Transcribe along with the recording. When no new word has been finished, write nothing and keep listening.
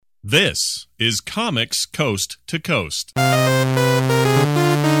This is Comics Coast to Coast. Hey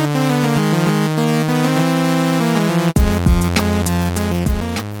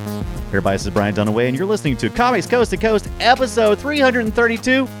everybody, this is Brian Dunaway, and you're listening to Comics Coast to Coast, episode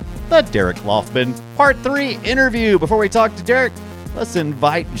 332, the Derek Lofman Part 3 interview. Before we talk to Derek, let's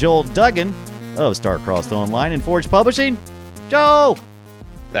invite Joel Duggan of Starcrossed Online and Forge Publishing. Joel!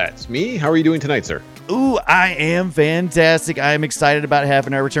 That's me. How are you doing tonight, sir? Ooh, I am fantastic. I am excited about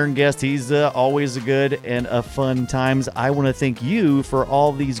having our return guest. He's always a good and a fun times. I want to thank you for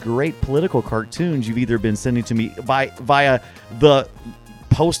all these great political cartoons you've either been sending to me via the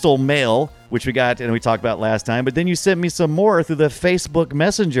postal mail, which we got and we talked about last time, but then you sent me some more through the Facebook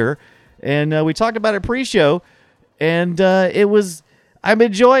Messenger, and we talked about it pre-show, and I'm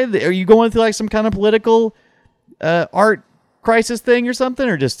enjoying it. Are you going through like some kind of political art crisis thing or something,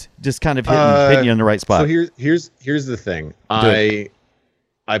 or just kind of hitting you in the right spot? So here's the thing.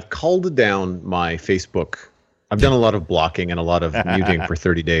 I've culled down my Facebook. I've done a lot of blocking and a lot of muting for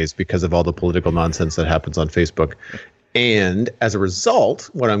 30 days because of all the political nonsense that happens on Facebook. And as a result,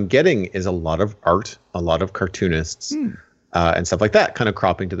 what I'm getting is a lot of art, a lot of cartoonists, and stuff like that kind of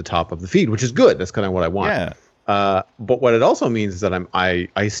cropping to the top of the feed, which is good. That's kind of what I want. Yeah. But what it also means is that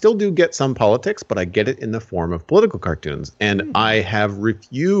I still do get some politics, but I get it in the form of political cartoons. And I have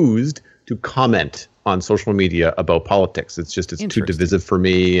refused to comment on social media about politics. It's too divisive for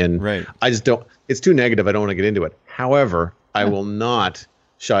me. And I just don't, it's too negative. I don't want to get into it. However, I will not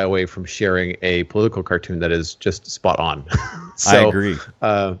shy away from sharing a political cartoon that is just spot on. I agree.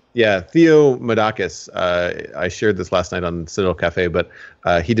 Theo Modakis, I shared this last night on Citadel Cafe, but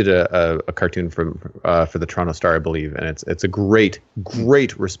he did a cartoon for the Toronto Star, I believe, and it's a great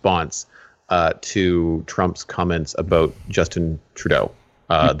response to Trump's comments about Justin Trudeau,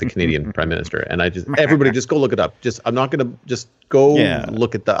 the Canadian Prime Minister. And everybody just go look it up. I'm not going to just go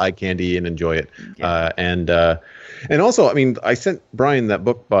look at the eye candy and enjoy it. And also, I mean, I sent Brian that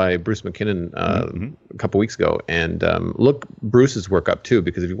book by Bruce McKinnon a couple weeks ago, and look Bruce's work up too,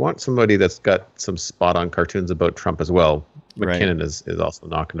 because if you want somebody that's got some spot-on cartoons about Trump as well, McKinnon is also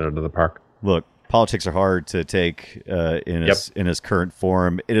knocking it out of the park. Look, politics are hard to take in its current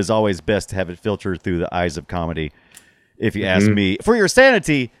form. It is always best to have it filtered through the eyes of comedy, if you ask me. For your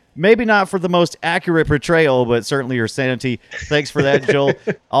sanity, maybe not for the most accurate portrayal, but certainly your sanity. Thanks for that, Joel.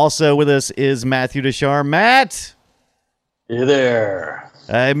 Also with us is Matthew Descharm. Matt! Hey there.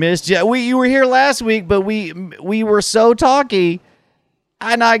 I missed you. You were here last week, but we were so talky,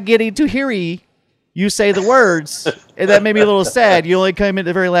 I'm not getting to hear you say the words, and that made me a little sad. You only came in at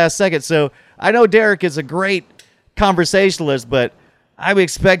the very last second. So I know Derek is a great conversationalist, but I'm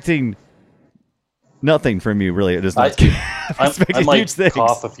expecting nothing from you, really. I might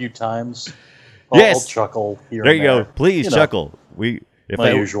cough a few times. I'll chuckle here. There you go. Please chuckle.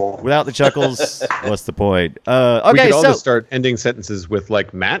 Usual. Without the chuckles, what's the point? Okay, we could all just start ending sentences with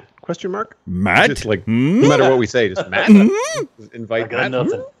like Matt ? Matt? Just like no matter what we say, just Matt. Invite Matt.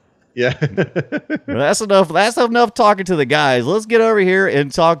 Nothing. Yeah. Well, that's enough. That's enough talking to the guys. Let's get over here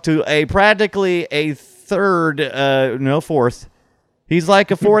and talk to practically a fourth. He's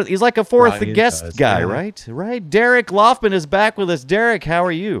like a fourth. He's like a fourth guest guy, right? Right. Derek Lofman is back with us. Derek, how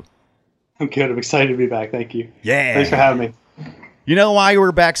are you? I'm good. I'm excited to be back. Thank you. Yeah. Thanks for having me. You know why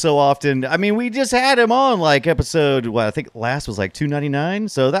we're back so often? I mean, we just had him on like episode, I think last was like 299.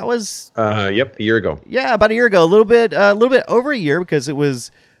 So that was a year ago. Yeah, about a year ago. A little bit over a year, because it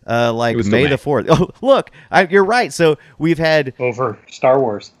was May the 4th. Oh, look, you're right. So we've had over Star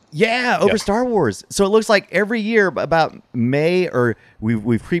Wars. Yeah, over Star Wars. So it looks like every year about May, or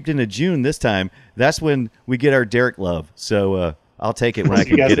we've creeped into June this time. That's when we get our Derek love. So I'll take it when I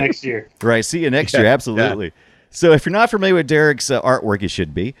can get it. See you guys next year. Right, see you next year. Absolutely. Yeah. So if you're not familiar with Derek's artwork, you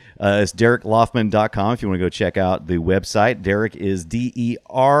should be. It's DerekLofman.com if you want to go check out the website. Derek is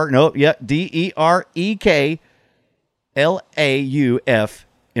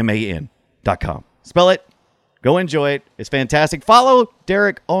DerekLaufman.com. Spell it. Go enjoy it. It's fantastic. Follow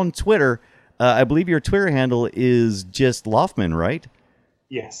Derek on Twitter. I believe your Twitter handle is just Lofman, right?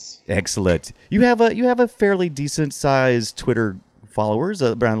 Yes. Excellent. You have a fairly decent sized Twitter followers,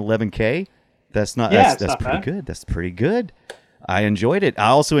 around 11K. That's pretty good. That's pretty good. I enjoyed it. I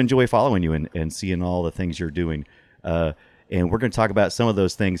also enjoy following you and seeing all the things you're doing. And we're going to talk about some of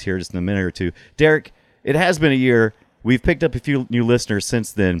those things here just in a minute or two. Derek, it has been a year. We've picked up a few new listeners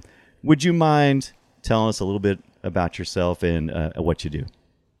since then. Would you mind telling us a little bit about yourself and what you do?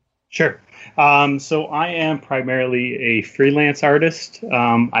 Sure. So I am primarily a freelance artist.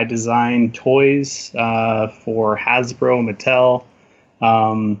 I design toys for Hasbro, Mattel.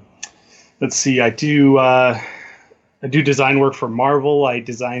 Let's see, I do I do design work for Marvel. I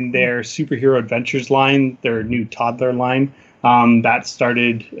designed their Superhero Adventures line, their new toddler line. That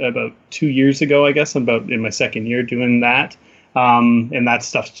started about 2 years ago, I guess. I'm about in my second year doing that. And that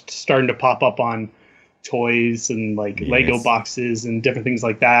stuff's starting to pop up on toys and like Lego boxes and different things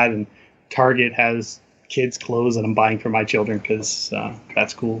like that. And Target has kids' clothes that I'm buying for my children because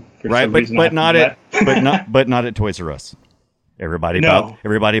that's cool. Right, but not at Toys R Us. Everybody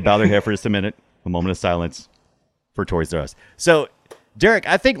bow their head for just a minute. A moment of silence for Toys R Us. So, Derek,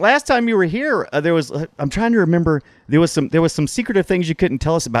 I think last time you were here, I'm trying to remember, there was some secretive things you couldn't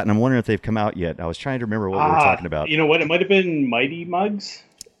tell us about, and I'm wondering if they've come out yet. I was trying to remember what we were talking about. You know what? It might have been Mighty Mugs.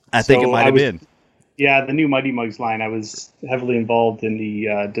 I think it might have been. Yeah, the new Mighty Mugs line. I was heavily involved in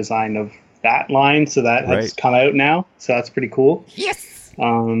the design of that line, so that has come out now. So that's pretty cool. Yes.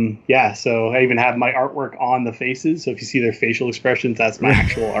 Yeah, so I even have my artwork on the faces. So if you see their facial expressions, that's my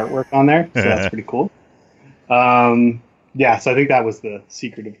actual artwork on there. So that's pretty cool. Yeah, so I think that was the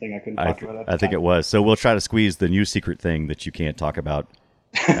secretive thing I couldn't talk about. I think it was. So we'll try to squeeze the new secret thing that you can't talk about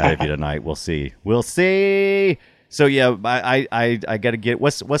out of you tonight. We'll see. So yeah, I got to get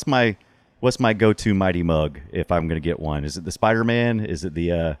what's my go-to Mighty Mug if I'm going to get one? Is it the Spider-Man? Is it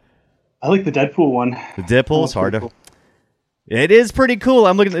the I like the Deadpool one. The Deadpool's hard to. It is pretty cool.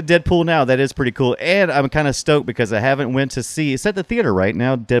 I'm looking at Deadpool now. That is pretty cool, and I'm kind of stoked because I haven't went to see. It's at the theater right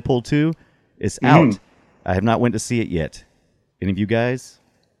now. Deadpool 2 is out. I have not went to see it yet. Any of you guys?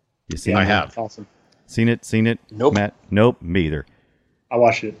 You seen it? I have. Awesome. Seen it? Nope. Matt? Nope. Me either. I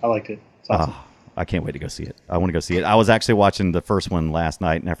watched it. I liked it. It's awesome. I can't wait to go see it. I want to go see it. I was actually watching the first one last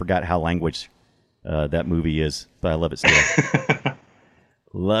night, and I forgot how language that movie is, but I love it still.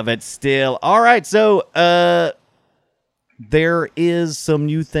 Love it still. All right, so there is some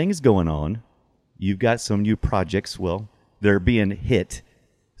new things going on. You've got some new projects. Well, they're being hit.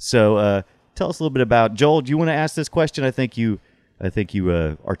 So tell us a little bit about Joel. Do you want to ask this question? I think you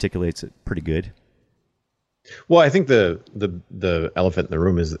articulates it pretty good. Well, I think the elephant in the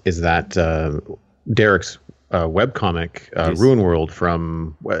room is that Derek's webcomic, Ruin World,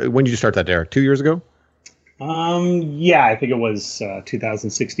 from when did you start that, Derek? 2 years ago? Yeah, I think it was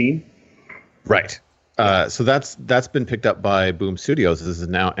 2016. Right. So that's been picked up by Boom Studios. This is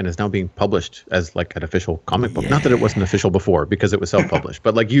now being published as like an official comic book. Not that it wasn't official before because it was self-published,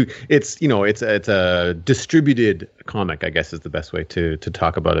 but like it's a distributed comic, I guess is the best way to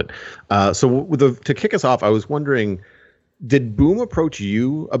talk about it. So to kick us off, I was wondering, did Boom approach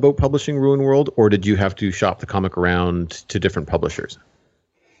you about publishing Ruin World, or did you have to shop the comic around to different publishers?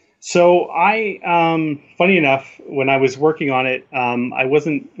 So I, funny enough, when I was working on it,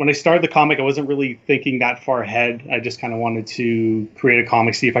 when I started the comic, I wasn't really thinking that far ahead. I just kind of wanted to create a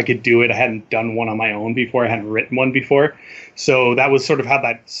comic, see if I could do it. I hadn't done one on my own before. I hadn't written one before. So that was sort of how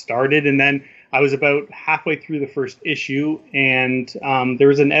that started. And then I was about halfway through the first issue, and there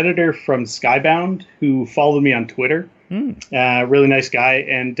was an editor from Skybound who followed me on Twitter. Really nice guy.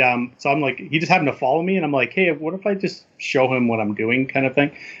 And so I'm like, he just happened to follow me, and I'm like, hey, what if I just show him what I'm doing, kind of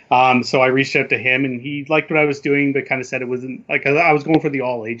thing. So I reached out to him, and he liked what I was doing, but kind of said it wasn't like, I was going for the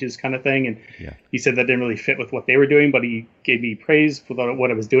all ages kind of thing. And he said that didn't really fit with what they were doing, but he gave me praise for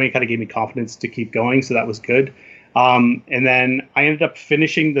what I was doing, kind of gave me confidence to keep going. So that was good. And then I ended up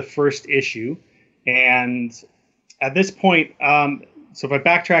finishing the first issue. And at this point, so if I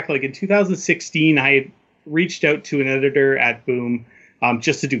backtrack, like in 2016, I had reached out to an editor at Boom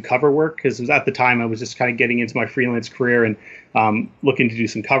just to do cover work, because it was at the time I was just kind of getting into my freelance career and looking to do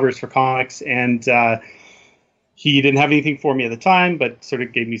some covers for comics. And he didn't have anything for me at the time, but sort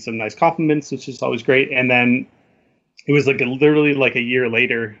of gave me some nice compliments, which is always great. And then it was like literally like a year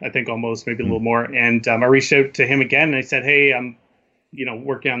later, I think almost, maybe a little more. And I reached out to him again, and I said, hey, I'm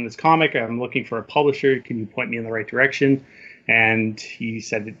working on this comic. I'm looking for a publisher. Can you point me in the right direction? And he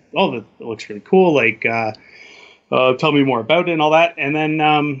said, oh, that looks really cool. Like, tell me more about it and all that. And then,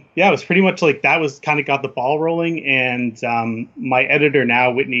 it was pretty much like that was kind of got the ball rolling. And my editor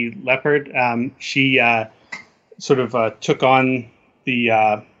now, Whitney Leopard, she sort of took on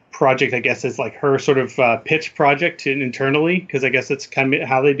the project, I guess, as like her sort of pitch project internally, because I guess that's kind of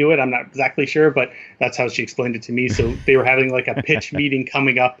how they do it. I'm not exactly sure, but that's how she explained it to me. So they were having like a pitch meeting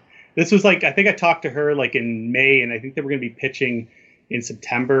coming up. This was like, I think I talked to her like in May, and I think they were going to be pitching in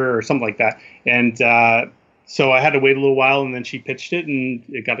September or something like that. And so I had to wait a little while, and then she pitched it, and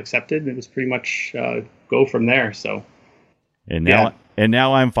it got accepted. And it was pretty much go from there. So, and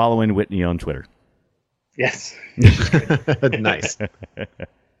now I'm following Whitney on Twitter. Yes. Nice.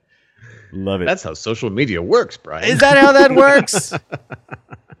 Love it. That's how social media works, Brian. Is that how that works?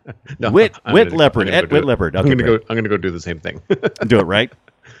 No, Whit Leopard. At Whit Leopard. Okay, I'm gonna go do the same thing. Do it right.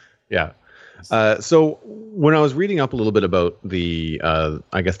 Yeah. So when I was reading up a little bit about the,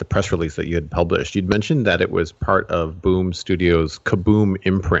 I guess the press release that you had published, you'd mentioned that it was part of Boom Studios' Kaboom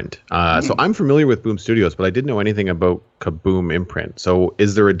imprint. So I'm familiar with Boom Studios, but I didn't know anything about Kaboom imprint. So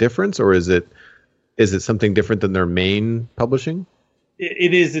is there a difference, or is it something different than their main publishing?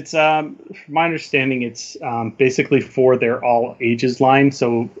 It is. It's from my understanding, it's basically for their all ages line.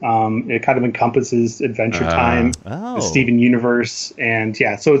 So it kind of encompasses Adventure Time, the Steven Universe, and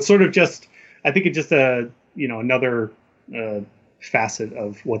so it's sort of just. I think it's just another facet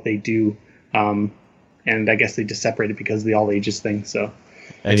of what they do, and I guess they just separate it because of the all ages thing. So,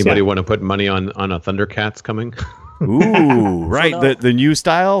 anybody want to put money on a Thundercats coming? Ooh, right, the new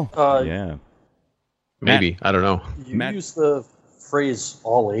style. Yeah, maybe. I don't know. You use the phrase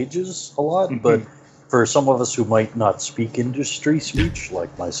all ages a lot, but for some of us who might not speak industry speech,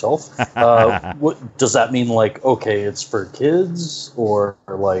 like myself, what does that mean? Like, okay, it's for kids, or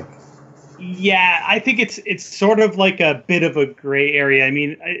like? Yeah, I think it's sort of like a bit of a gray area. I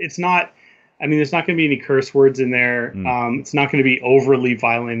mean, it's not. I mean, there's not going to be any curse words in there. It's not going to be overly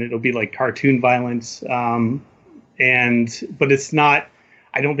violent. It'll be like cartoon violence, but it's not.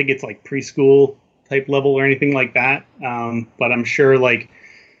 I don't think it's like preschool type level or anything like that. But I'm sure like.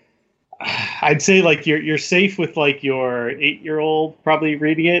 I'd say like you're safe with like your 8-year-old probably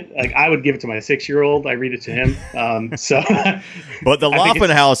reading it. Like I would give it to my 6-year-old. I read it to him. But the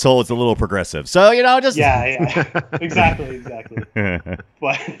Laughlin household's a little progressive, so just exactly.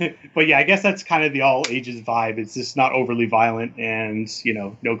 But yeah, I guess that's kind of the all ages vibe. It's just not overly violent and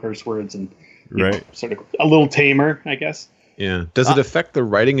no curse words and sort of a little tamer, I guess. Yeah. Does it affect the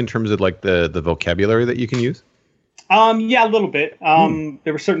writing in terms of like the vocabulary that you can use? Yeah, a little bit.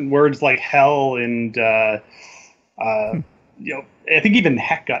 There were certain words like hell and, I think even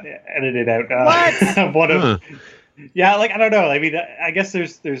heck got edited out. What? Yeah, like, I don't know. I mean, I guess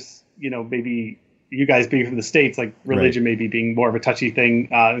there's, maybe you guys being from the States, like religion maybe being more of a touchy thing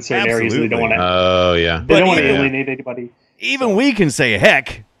in certain areas. They don't want to, they don't want to alienate anybody. Even we can say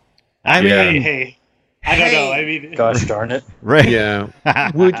heck. I mean, hey, I don't know. I mean, gosh darn it. Right. Yeah.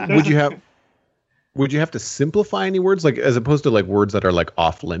 Would you have to simplify any words, like as opposed to like words that are like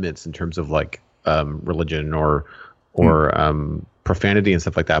off limits in terms of like religion or profanity and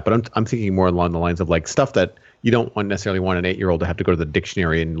stuff like that? But I'm thinking more along the lines of like stuff that you don't necessarily want an 8-year-old to have to go to the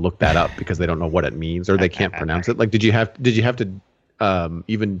dictionary and look that up because they don't know what it means or they can't pronounce it. Like, did you have to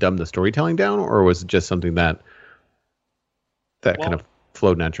even dumb the storytelling down, or was it just something that kind of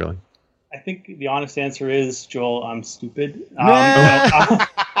flowed naturally? I think the honest answer is, Joel, I'm stupid. I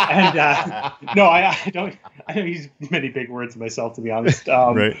don't use many big words myself, to be honest.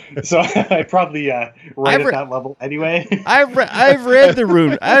 Right. So I probably write at that level anyway. I've read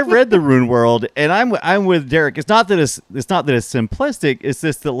the Rune World, and I'm with Derek. It's not that it's simplistic. It's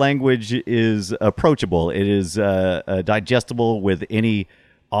just the language is approachable. It is digestible with any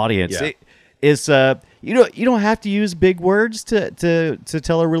audience. Yeah. It's you don't have to use big words to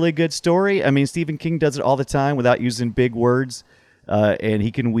tell a really good story. I mean, Stephen King does it all the time without using big words, and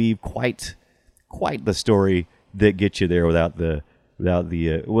he can weave quite the story that gets you there without the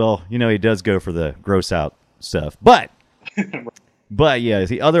he does go for the gross out stuff, but yeah,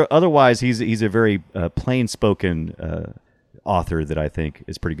 otherwise he's a very plain spoken author that I think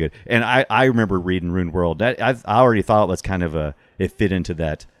is pretty good. And I remember reading Rune World. I already thought it was kind of it fit into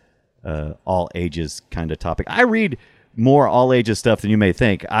that. All ages kind of topic. I read more all ages stuff than you may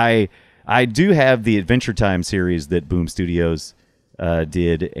think. I do have the Adventure Time series that Boom Studios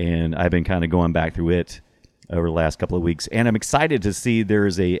did, and I've been kind of going back through it over the last couple of weeks. And I'm excited to see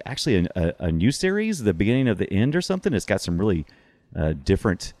there's actually a new series, The Beginning of the End or something. It's got some really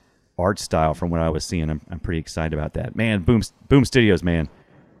different art style from what I was seeing. I'm pretty excited about that. Man, Boom Studios, man.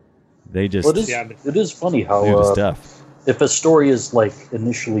 They just it is funny how do the stuff. If a story is like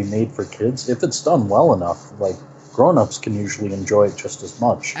initially made for kids, if it's done well enough, like grown-ups can usually enjoy it just as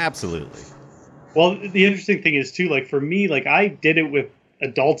much. Absolutely. Well, the interesting thing is too, like for me, like I did it with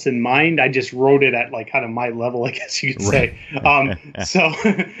adults in mind. I just wrote it at like kind of my level, I guess you could say. So,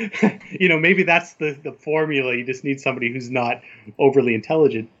 maybe that's the formula. You just need somebody who's not overly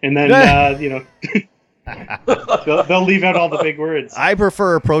intelligent, and then they'll leave out all the big words. I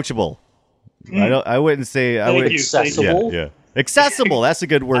prefer approachable. I wouldn't say accessible. Yeah. Accessible. That's a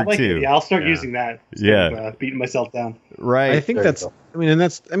good word too. Yeah, I'll start using that. Beating myself down. Right. I think that's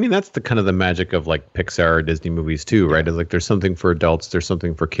the kind of the magic of like Pixar or Disney movies too, right? It's like there's something for adults, there's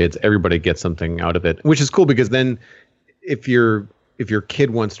something for kids. Everybody gets something out of it, which is cool because then if your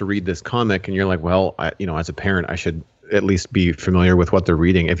kid wants to read this comic and you're like, well, as a parent, I should at least be familiar with what they're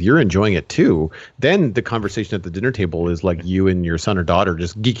reading. If you're enjoying it too, then the conversation at the dinner table is like you and your son or daughter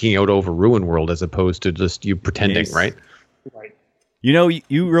just geeking out over Ruin World as opposed to just you pretending, Yes. right? Right. You know,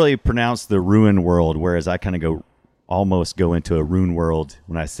 you really pronounce the Ruin World, whereas I kind of almost go into a Rune World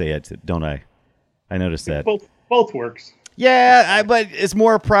when I say it, don't I? I noticed that. Both works. Yeah, but it's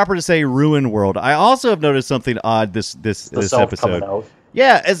more proper to say Ruin World. I also have noticed something odd this The this self coming episode. out.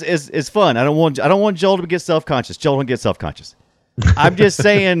 Yeah, it's fun. I don't want Joel to get self-conscious. Joel, don't get self-conscious. I'm just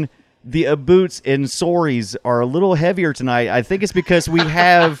saying the boots and sorries are a little heavier tonight. I think it's because we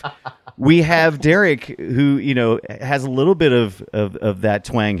have Derek, who has a little bit of that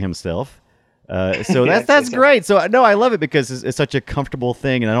twang himself. So that's great. So no, I love it because it's such a comfortable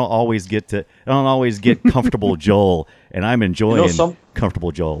thing, and I don't always get comfortable Joel, and I'm enjoying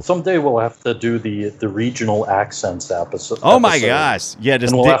comfortable Joel. Someday we'll have to do the regional accents episode. Oh my gosh, yeah,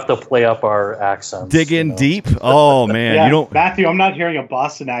 just and we'll have to play up our accents. dig in deep. Oh man, Yeah, you don't Matthew, I'm not hearing a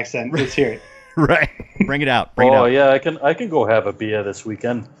Boston accent. Let's hear it. right. Bring it out. Bring it Oh out. yeah, I can go have a beer this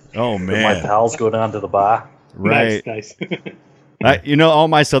weekend. Oh My man, pals go down to the bar. right. Nice. All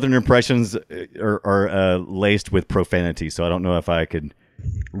my Southern impressions are laced with profanity, so I don't know if I could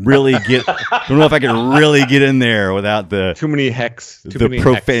really get. Don't know if I could really get in there without the Too many hex. Too the many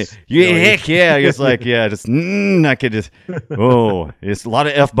profane. hex. Yeah, heck yeah. It's like I could just. Oh, it's a lot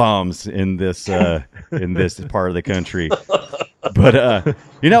of f bombs in this part of the country. But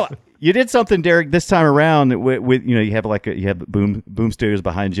you did something, Derek, this time around. With you have Boom Studios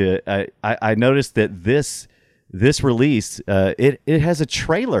behind you. I noticed that this release it has a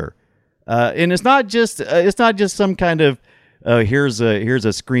trailer, and it's not just some kind of here's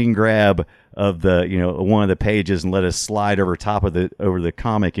a screen grab of the one of the pages and let us slide over top of the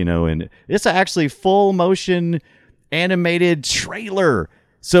comic, and it's actually full motion animated trailer.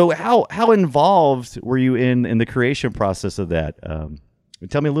 So how involved were you in the creation process of that?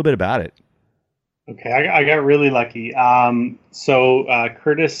 Tell me a little bit about it. Okay, I got really lucky. So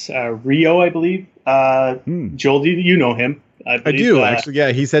Curtis Rio, I believe. Joel, do you know him? I do actually.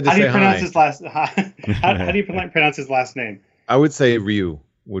 Yeah, he said to How do say you pronounce hi. his last? How do you pronounce his last name? I would say Ryu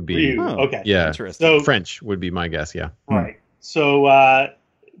would be. Ryu. Oh, Okay. Yeah, Interesting. So French would be my guess. Yeah. right. So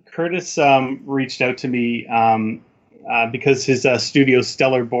Curtis reached out to me because his studio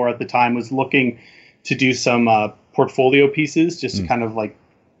Stellar Boar at the time was looking to do some portfolio pieces, just to kind of like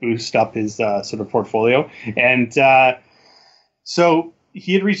boost up his sort of portfolio. And so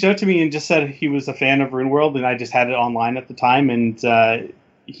he had reached out to me and just said he was a fan of Rune World, and I just had it online at the time. And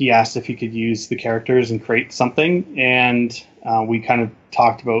he asked if he could use the characters and create something. And we kind of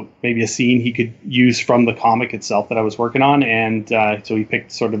talked about maybe a scene he could use from the comic itself that I was working on. And so he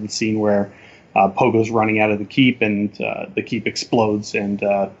picked sort of the scene where Pogo's running out of the keep, and the keep explodes, and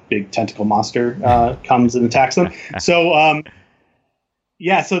big tentacle monster comes and attacks them. So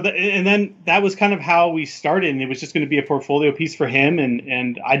yeah, so and then that was kind of how we started, and it was just going to be a portfolio piece for him,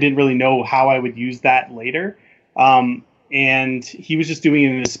 and I didn't really know how I would use that later. And he was just doing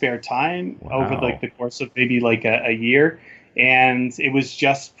it in his spare time over like the course of maybe like a year. And it was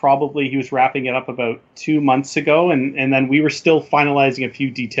just probably he was wrapping it up about 2 months ago, and then we were still finalizing a few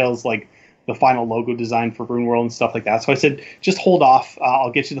details like the final logo design for Rune World and stuff like that. So I said, just hold off.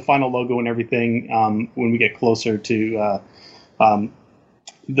 I'll get you the final logo and everything when we get closer to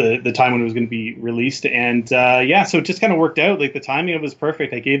the time when it was going to be released. And yeah, so it just kind of worked out. Like the timing of it was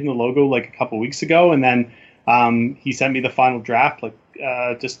perfect. I gave him the logo like a couple weeks ago, and then he sent me the final draft like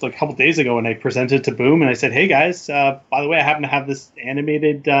just like a couple days ago, and I presented it to Boom, and I said, hey guys, by the way, I happen to have this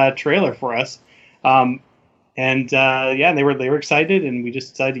animated trailer for us. And yeah, they were excited, and we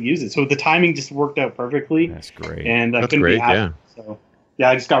just decided to use it. So the timing just worked out perfectly. That's great. And I That's couldn't great, be happy. yeah. So yeah,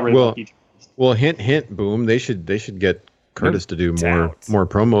 I just got really lucky. Well, hint, Boom. They should get Curtis to do more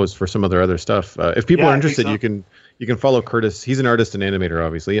promos for some of their other stuff. If people are interested, you can follow Curtis. He's an artist and animator,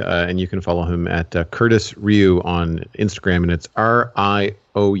 obviously, and you can follow him at Curtis Ryu on Instagram, and it's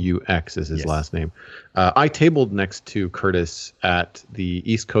RIOUX is his last name. I tabled next to Curtis at the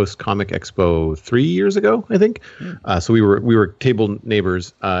East Coast Comic Expo 3 years ago, I think. So we were table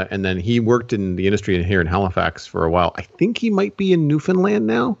neighbors, and then he worked in the industry here in Halifax for a while. I think he might be in Newfoundland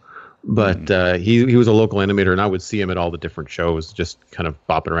now. But he was a local animator, and I would see him at all the different shows, just kind of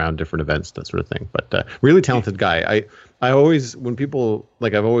bopping around different events, that sort of thing. But really talented guy. I always, when people,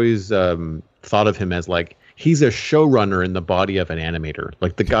 like, I've always thought of him as, like, he's a showrunner in the body of an animator.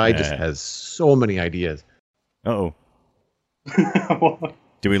 Like, the guy just has so many ideas. Uh-oh.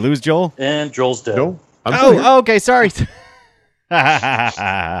 Do we lose Joel? And Joel's dead. No? I'm still here. Okay, sorry.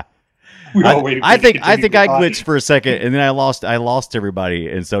 I think I glitched for a second, and then I lost everybody,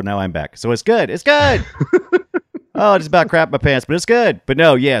 and so now I'm back. So it's good. It's good. Oh, just about crap my pants, but it's good. But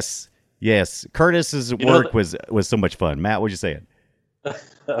no, yes. Curtis's work was so much fun. Matt, what'd you say?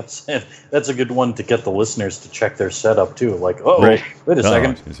 I'm saying that's a good one to get the listeners to check their setup too. Like, Right. wait a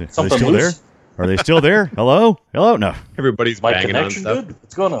second, Are they something still loose. there? Are they still there? Hello? No. Everybody's My banging on connection stuff. good.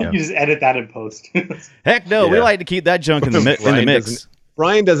 What's going on? You just edit that in post. Heck no. We Yeah. like to keep that junk in the mix.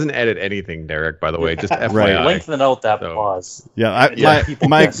 Brian doesn't edit anything, Derek, by the way. Just FYI. Lengthen out that So- pause. Yeah, People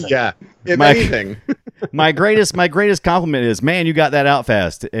my guessing. Yeah. If My- anything. my greatest compliment is, man, you got that out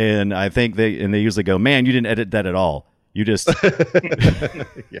fast. And I think they usually go, man, you didn't edit that at all. You just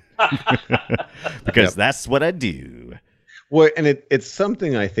because that's what I do. Well, and it's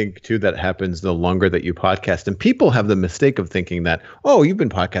something I think too that happens the longer that you podcast, and people have the mistake of thinking that, oh, you've been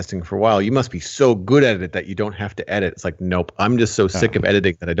podcasting for a while, you must be so good at it that you don't have to edit. It's like, nope, I'm just so sick of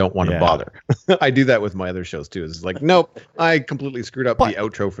editing that I don't want to bother. I do that with my other shows too. It's like, nope, I completely screwed up the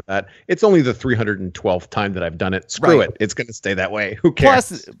outro for that. It's only the 312th time that I've done it. Screw it. It's going to stay that way. Who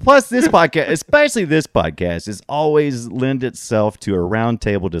cares? Plus this podcast, especially this podcast, is always lend itself to a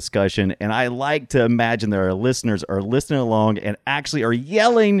roundtable discussion, and I like to imagine that our listeners are listening along and actually are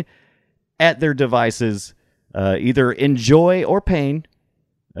yelling at their devices, either in joy or pain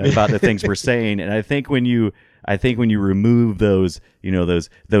about the things we're saying. And I think when you remove those,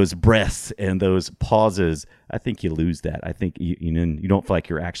 those breaths and those pauses, I think you lose that. I think you don't feel like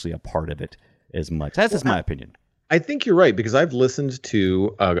you're actually a part of it as much. That's just my opinion. I think you're right, because I've listened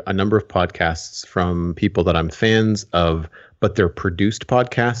to a number of podcasts from people that I'm fans of, but they're produced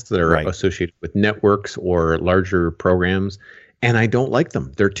podcasts that are associated with networks or larger programs, and I don't like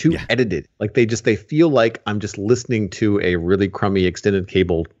them. They're too edited. Like they feel like I'm just listening to a really crummy extended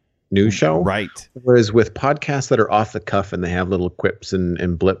cable news show. Right. Whereas with podcasts that are off the cuff and they have little quips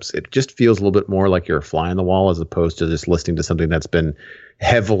and blips, it just feels a little bit more like you're a fly on the wall as opposed to just listening to something that's been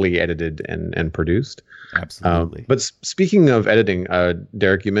heavily edited and produced. Absolutely. But speaking of editing,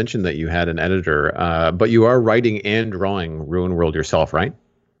 Derek, you mentioned that you had an editor, but you are writing and drawing Ruin World yourself, right?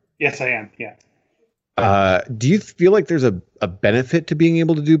 Yes, I am. Yeah. Do you feel like there's a benefit to being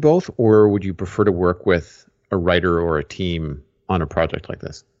able to do both, or would you prefer to work with a writer or a team on a project like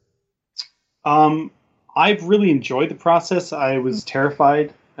this? I've really enjoyed the process. I was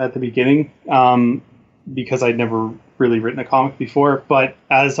terrified at the beginning because I'd never really written a comic before. But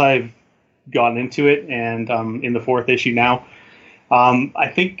as I've gotten into it and in the 4th issue now,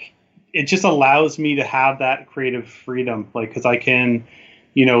 I think it just allows me to have that creative freedom, like, because I can,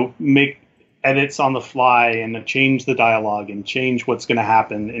 make edits on the fly and change the dialogue and change what's going to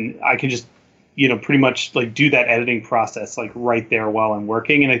happen. And I can just, pretty much like do that editing process like right there while I'm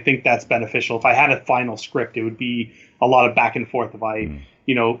working. And I think that's beneficial. If I had a final script, it would be a lot of back and forth. If I,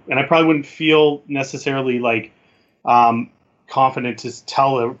 and I probably wouldn't feel necessarily like confident to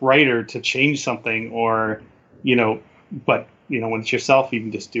tell a writer to change something or, but when it's yourself, you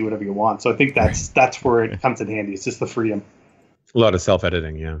can just do whatever you want. So I think that's where it comes in handy. It's just the freedom. A lot of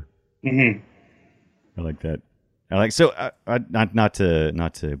self-editing, yeah. Mm-hmm. I like that. So not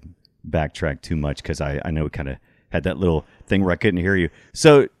to backtrack too much, because I know we kind of had that little thing where I couldn't hear you.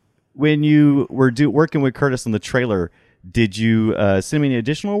 So when you were working with Curtis on the trailer, did you send him any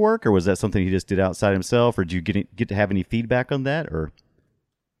additional work, or was that something he just did outside himself, or did you get to have any feedback on that? Or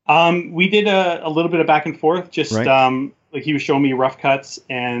we did a little bit of back and forth, just like he was showing me rough cuts,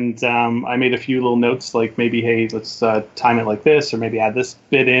 and I made a few little notes, like maybe, hey, let's time it like this, or maybe add this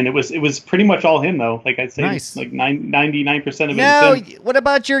bit in. It was pretty much all him, though. Like I'd say, nice. Like 99% of it. No, is him. what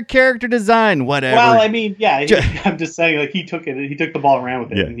about your character design? Whatever. Well, I mean, yeah, I'm just saying, like he took the ball and ran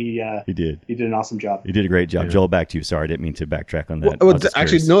with it, and he did. He did an awesome job. He did a great job. Joel, back to you. Sorry, I didn't mean to backtrack on that. Well,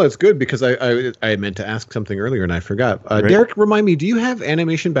 actually, no, it's good, because I meant to ask something earlier and I forgot. Derek, remind me, do you have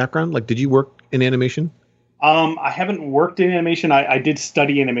animation background? Like, did you work in animation? I haven't worked in animation. I did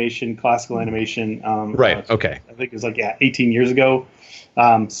study animation, classical animation. Right. Okay. I think it was 18 years ago.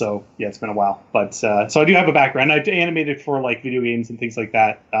 So yeah, it's been a while. But so I do have a background. I animated for like video games and things like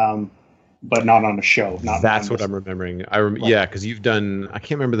that, but not on a show. That's what I'm remembering. Yeah, because you've done. I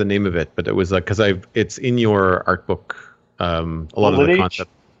can't remember the name of it, but it was like it's in your art book. A lot of the concept.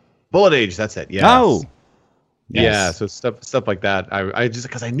 Bullet Age. That's it. Yeah. Oh. Yes. Yeah, so stuff like that. I just,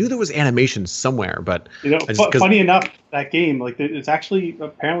 because I knew there was animation somewhere, but funny enough, that game, like, it's actually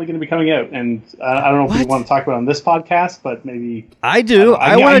apparently going to be coming out, and I don't know if you want to talk about it on this podcast, but maybe I do.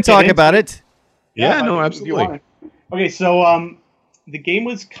 I want to talk about it. Yeah, no, absolutely. Okay, so the game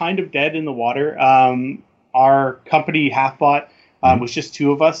was kind of dead in the water. Our company Halfbot was just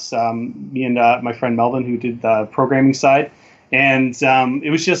two of us, me and my friend Melvin, who did the programming side. And it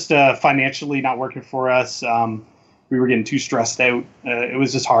was just financially not working for us. we were getting too stressed out. It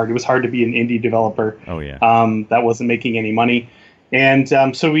was just hard. It was hard to be an indie developer. Oh yeah. That wasn't making any money. And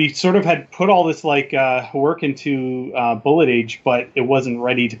so we sort of had put all this like work into Bullet Age, but it wasn't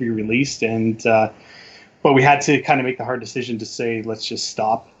ready to be released. And but we had to kind of make the hard decision to say, let's just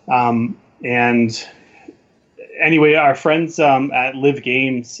stop. And anyway, our friends at Live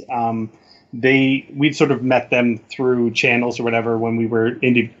Games, we'd sort of met them through channels or whatever when we were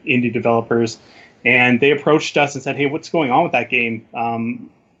indie developers, and they approached us and said, "Hey, what's going on with that game?"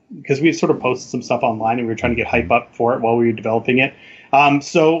 Because we had sort of posted some stuff online and we were trying to get hype up for it while we were developing it.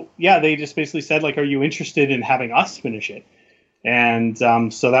 So yeah, they just basically said, like, "Are you interested in having us finish it?" And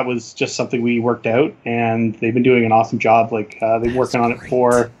so that was just something we worked out, and they've been doing an awesome job. Like they've been working on it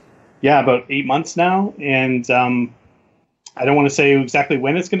for about 8 months now, and I don't want to say exactly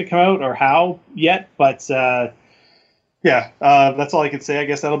when it's going to come out or how yet, but that's all I can say. I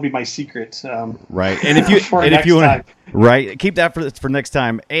guess that'll be my secret. Right, and if you want, right, keep that for next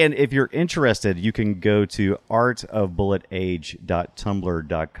time. And if you're interested, you can go to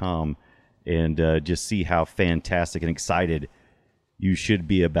artofbulletage.tumblr.com and just see how fantastic and excited you should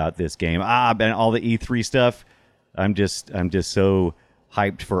be about this game. And all the E3 stuff. I'm just so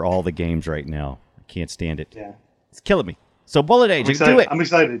hyped for all the games right now. I can't stand it. Yeah, it's killing me. So Bullet Age, do it. I'm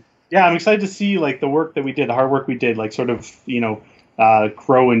excited. Yeah, I'm excited to see like the work that we did, the hard work we did, like sort of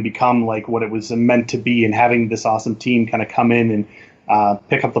grow and become like what it was meant to be, and having this awesome team kind of come in and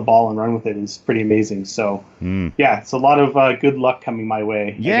pick up the ball and run with it is pretty amazing. So yeah, it's a lot of good luck coming my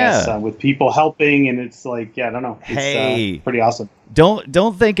way. Yeah, I guess, with people helping, and it's like, I don't know. It's pretty awesome.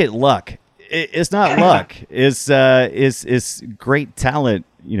 Don't think it luck. It's not luck. It's great talent.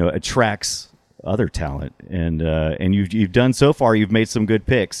 Attracts other talent, and you've done so far. You've made some good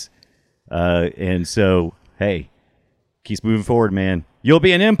picks, and so hey, keep moving forward, man. You'll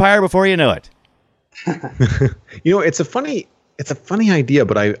be an empire before you know it. It's a funny idea,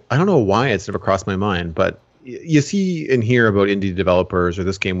 but I don't know why it's never crossed my mind. But you see and hear about indie developers, or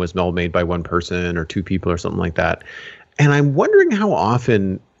this game was all made by one person or two people or something like that, and I'm wondering how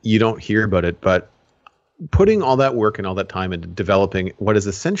often you don't hear about it, but putting all that work and all that time into developing what is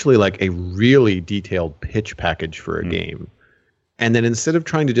essentially like a really detailed pitch package for a game, and then instead of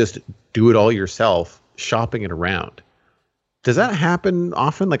trying to just do it all yourself, shopping it around. Does that happen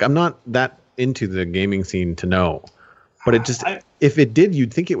often? Like, I'm not that into the gaming scene to know, but it just, if it did,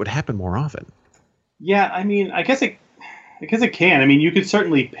 you'd think it would happen more often. Yeah, I mean, I guess it can. I mean, you could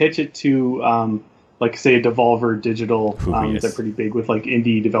certainly pitch it to like say a Devolver Digital. Yes. They're pretty big with like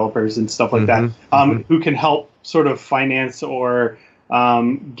indie developers and stuff like that, who can help sort of finance or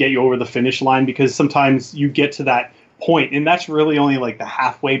get you over the finish line, because sometimes you get to that point and that's really only like the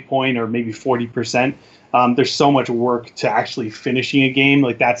halfway point, or maybe 40%. There's so much work to actually finishing a game.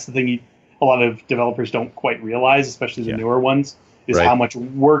 Like, that's the thing a lot of developers don't quite realize, especially the newer ones, is how much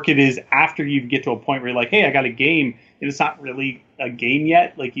work it is after you get to a point where you're like, hey, I got a game, and it's not really a game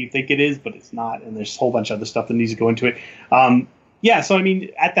yet, like you think it is, but it's not, and there's a whole bunch of other stuff that needs to go into it. So I mean,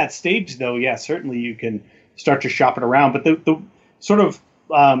 at that stage though, yeah, certainly you can start to shop it around, but the sort of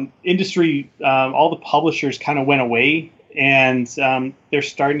industry, all the publishers kind of went away, and they're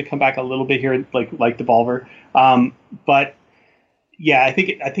starting to come back a little bit here, like Devolver. But yeah, I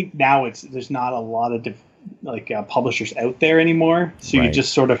think now there's not a lot of publishers out there anymore, so you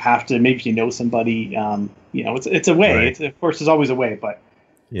just sort of have to, maybe somebody. It's a way. Right. Of course, there's always a way, but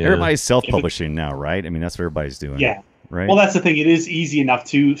everybody's self-publishing now, right? I mean, that's what everybody's doing. Yeah. Right. Well, that's the thing. It is easy enough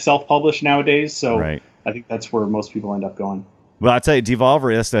to self-publish nowadays, so I think that's where most people end up going. Well, I'll tell you,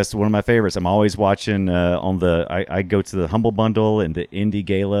 Devolver, that's one of my favorites. I'm always watching I go to the Humble Bundle and the Indie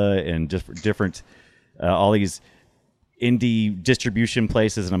Gala and different all these indie distribution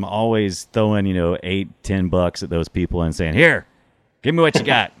places, and I'm always throwing $8-10 at those people and saying, "Here, give me what you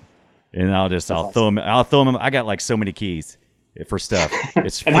got," and I'll throw them. I got like so many keys for stuff.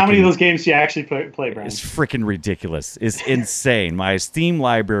 It's and how many of those games do you actually play, Brian? It's freaking ridiculous. It's insane. My Steam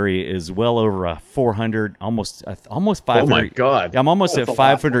library is well over 400, almost 500. Oh my god! I'm almost at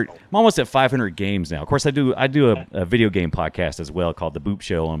 500. I'm almost at 500 games now. Of course, I do a video game podcast as well called The Boop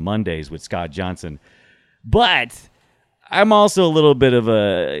Show on Mondays with Scott Johnson, but I'm also a little bit of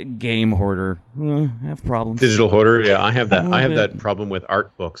a game hoarder. I have problems. Digital hoarder, yeah. I have that. I have that problem with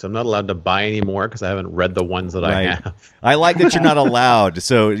art books. I'm not allowed to buy any more because I haven't read the ones that I have. I like that you're not allowed.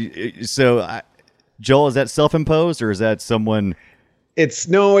 So, Joel, is that self-imposed or is that someone? It's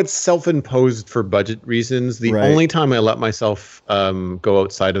self-imposed for budget reasons. The only time I let myself go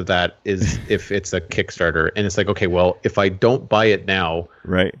outside of that is if it's a Kickstarter, and it's like, okay, well, if I don't buy it now,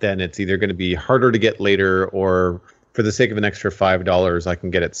 then it's either going to be harder to get later, or for the sake of an extra $5, I can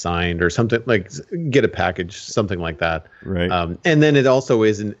get it signed or something, like get a package, something like that. Right. And then it also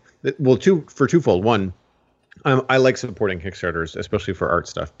isn't twofold. One, I like supporting Kickstarters, especially for art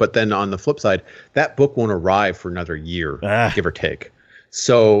stuff. But then on the flip side, that book won't arrive for another year, give or take.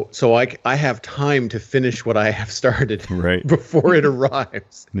 So I have time to finish what I have started before it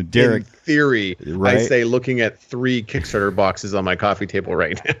arrives. Derek, in theory, I say looking at 3 Kickstarter boxes on my coffee table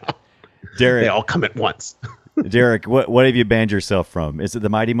right now. Derek, they all come at once. Derek, what have you banned yourself from? Is it the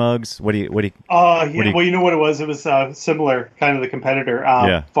Mighty Mugs? What do you? Well, you know what it was. It was similar, kind of the competitor.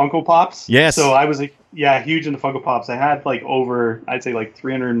 Funko Pops. Yes. So I was huge into Funko Pops. I had over, I'd say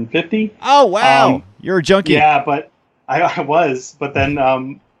 350. Oh wow, you're a junkie. Yeah, but I was. But then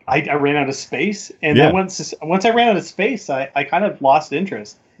I ran out of space, and then once I ran out of space, I kind of lost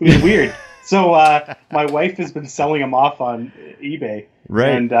interest. It was weird. So my wife has been selling them off on eBay.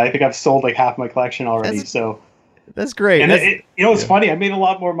 Right. And I think I've sold half my collection already. That's great. And it's funny. I made a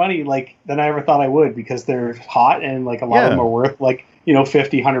lot more money than I ever thought I would because they're hot and a lot of them are worth $50,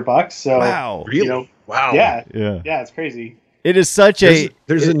 $100. So wow, really? Wow. Yeah, it's crazy. It is such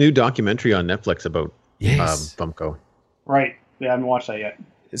there's a new documentary on Netflix about Funko. Right. Yeah, I haven't watched that yet.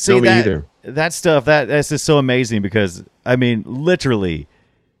 See, me either. That stuff that's just so amazing because I mean, literally.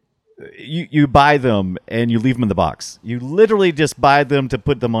 You buy them and you leave them in the box. You literally just buy them to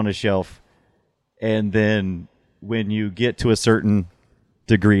put them on a shelf. And then when you get to a certain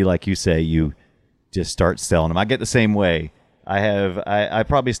degree, like you say, you just start selling them. I get the same way. I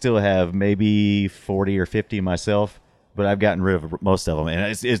probably still have maybe 40 or 50 myself, but I've gotten rid of most of them. And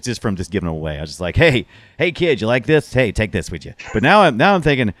it's just from just giving them away. I was just like, hey kid, you like this? Hey, take this with you. But now I'm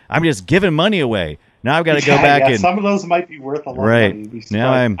thinking I'm just giving money away. Now I've got to go back and some of those might be worth a lot of money.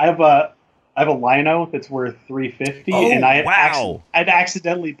 Now I have a Lino that's worth $350, and I'd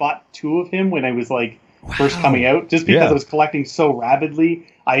accidentally bought 2 of him when I was first coming out, just because I was collecting so rapidly.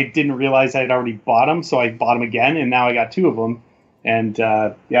 I didn't realize I had already bought them, so I bought them again, and now I got 2 of them. And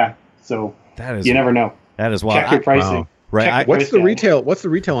so that is, you never know. That is wild. Check your pricing. Wow. Right. What's the retail? What's the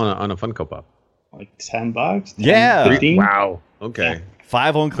retail on a Funko Pop? $10. Yeah. 15? Wow. Okay. Yeah.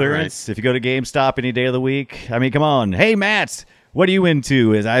 5 on clearance. If you go to GameStop any day of the week. I mean, come on. Hey, Matt, what are you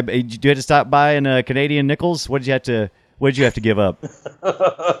into? Do you have to stop by in Canadian nickels? What did you have to give up?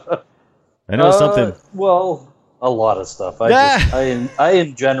 I know something. Well, a lot of stuff. I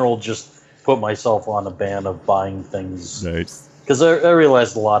in general just put myself on a ban of buying things. Nice. Because I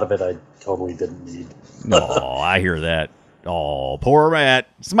realized a lot of it I totally didn't need. No, I hear that. Oh, poor Matt.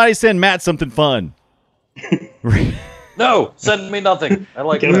 Somebody send Matt something fun. No, send me nothing. I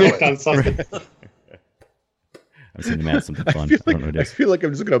like it. On something. I'm sending Matt something fun. I feel like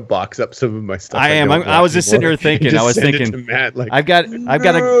I'm just gonna box up some of my stuff. I am. I was just sitting here thinking. I was thinking. To Matt, I've got a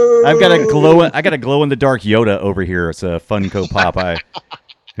glow in the dark Yoda over here. It's a Funko Pop. I'm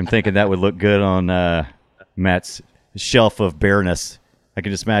thinking that would look good on Matt's shelf of bareness. I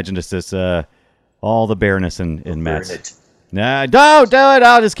can just imagine this all the bareness in Matt's. Nah, don't do it.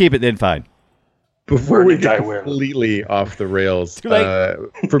 I'll just keep it then. Fine. Before we get completely off the rails,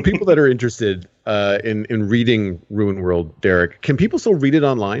 for people that are interested in reading Ruin World, Derek, can people still read it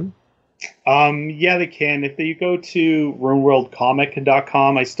online? Yeah, they can. If you go to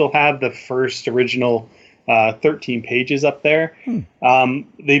ruinworldcomic.com, I still have the first original 13 pages up there.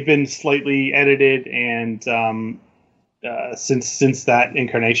 They've been slightly edited and since that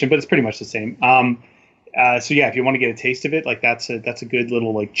incarnation, but it's pretty much the same. So yeah, if you want to get a taste of it, that's a good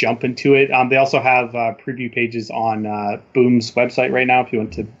little jump into it. They also have preview pages on Boom's website right now. If you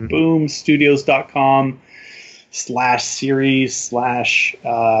went to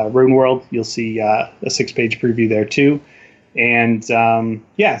boomstudios.com/series/Ruin World, you'll see a 6-page preview there too. And so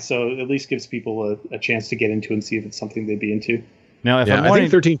at least gives people a chance to get into and see if it's something they'd be into. Now, I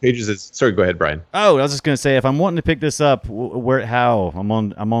think 13 pages is. Sorry, go ahead, Brian. Oh, I was just gonna say, if I'm wanting to pick this up, how? I'm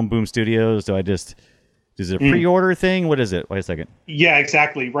on Boom Studios. Is it a pre-order thing? What is it? Wait a second. Yeah,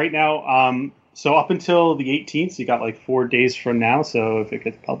 exactly. Right now, so up until the 18th, you got 4 days from now. So if it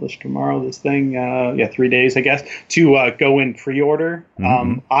gets published tomorrow, this thing, 3 days, I guess, to go in pre-order.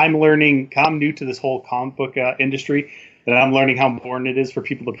 Mm-hmm. I'm new to this whole comic book industry, and I'm learning how important it is for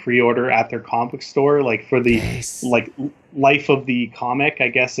people to pre-order at their comic book store, for the life of the comic, I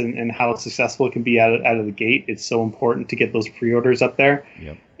guess, and how successful it can be out of the gate. It's so important to get those pre-orders up there.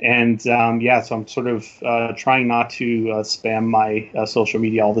 Yep. And so I'm sort of trying not to spam my social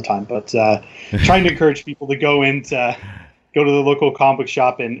media all the time, but trying to encourage people to go to the local comic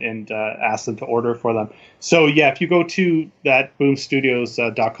shop and ask them to order for them. So yeah, if you go to that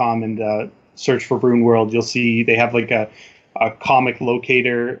boomstudios.com and search for Ruin World, you'll see they have comic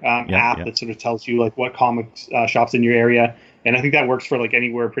locator app that sort of tells you like what comic shops in your area. And I think that works for like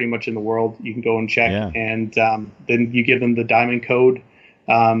anywhere pretty much in the world. You can go and check, and then you give them the diamond code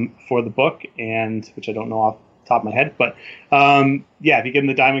for the book, and which I don't know off the top of my head, but if you give them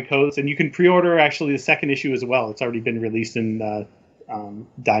the diamond codes, and you can pre-order actually the second issue as well. It's already been released in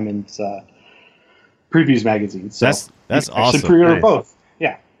Diamond's previews magazine. So that's awesome. Should pre-order both.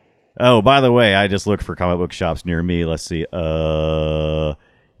 Yeah. Oh, by the way, I just looked for comic book shops near me. Let's see.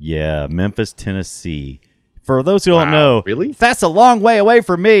 Memphis, Tennessee. For those who don't know, really? That's a long way away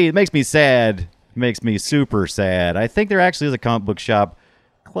from me. It makes me sad. It makes me super sad. I think there actually is a comic book shop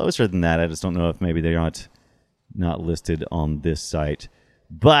closer than that. I just don't know if maybe they're not listed on this site.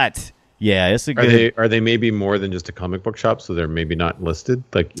 But yeah, it's a good. Are they maybe more than just a comic book shop? So they're maybe not listed.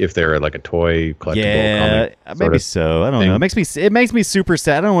 Like if they're like a toy collectible comic. Yeah, maybe so. I don't know. It makes me super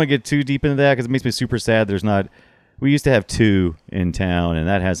sad. I don't want to get too deep into that because it makes me super sad. There's not. We used to have 2 in town, and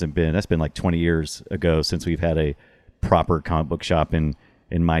that's been like 20 years ago since we've had a proper comic book shop in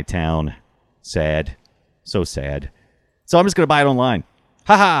my town. Sad. So sad. So I'm just going to buy it online.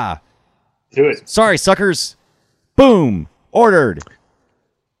 Ha. Do it. Sorry, suckers. Boom. Ordered.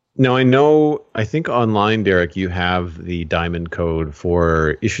 Now, I think online, Derek, you have the diamond code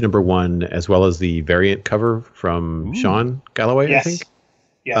for issue number 1, as well as the variant cover from Sean Galloway, yes. I think.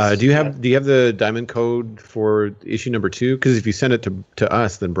 Yes. Do you have the diamond code for issue number 2? Because if you send it to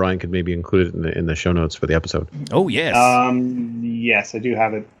us, then Brian could maybe include it in the show notes for the episode. Oh yes. Yes, I do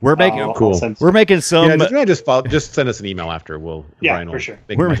have it. We're making cool. We're making some. Yeah, just send us an email after. Brian will for sure.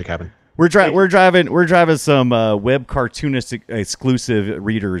 make magic happen. We're driving some web cartoonist exclusive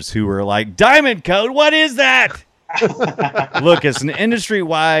readers who are like, Diamond Code, what is that? Look, it's an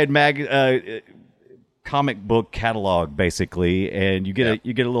industry-wide comic book catalog basically, and you get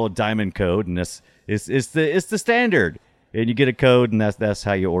a little diamond code, and it's the standard, and you get a code, and that's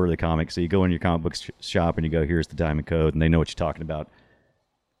how you order the comic. So you go in your comic book shop and you go, here's the diamond code, and they know what you're talking about.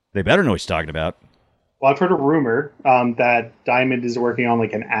 They better know what you're talking about. Well, I've heard a rumor that Diamond is working on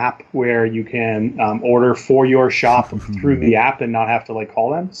like an app where you can order for your shop through the app and not have to like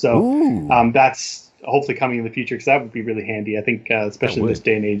call them. So that's hopefully coming in the future, because that would be really handy. I think especially in this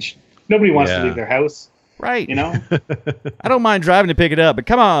day and age, nobody wants to leave their house. Right. You know? I don't mind driving to pick it up, but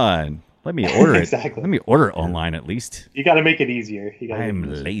come on. Let me order it. Exactly. Let me order it online at least. You got to make it easier.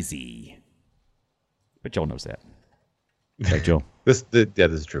 I'm lazy. But Joel knows that. Right, Joel? This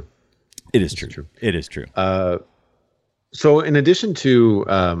is true. It is true. It is true. So in addition to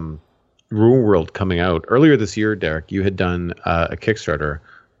Rule World coming out, earlier this year, Derek, you had done a Kickstarter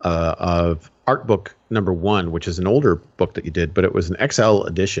of Art Book number 1, which is an older book that you did, but it was an XL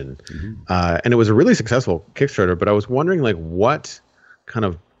edition. And it was a really successful Kickstarter, but I was wondering like what kind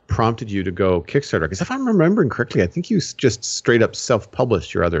of prompted you to go Kickstarter? Because if I'm remembering correctly, I think you just straight up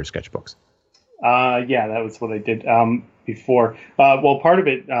self-published your other sketchbooks. Yeah, that was what I did before. Well, part of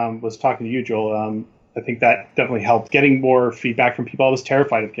it was talking to you, Joel. I think that definitely helped getting more feedback from people. I was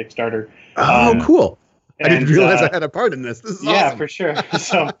terrified of Kickstarter. Cool. I didn't realize I had a part in this. This is awesome. For sure.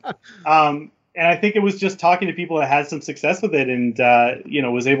 So, and I think it was just talking to people that had some success with it, and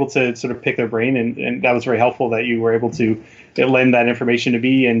was able to sort of pick their brain, and that was very helpful that you were able to lend that information to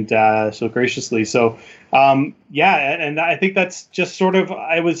me, and so graciously. So, and I think that's just sort of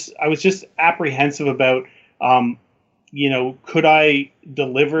I was just apprehensive about, could I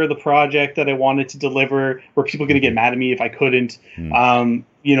deliver the project that I wanted to deliver? Were people going to get mad at me if I couldn't?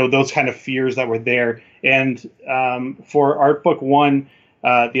 Those kind of fears that were there. And for Art Book 1,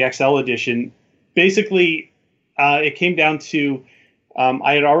 the XL edition, basically it came down to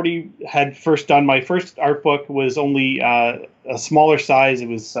I had already first done my first art book was only a smaller size. It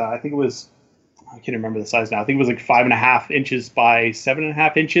was I can't remember the size now. I think it was like 5.5 inches by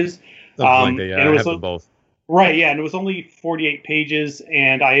 7.5 inches. Something like that, yeah. And I have them both. Right, yeah, and it was only 48 pages,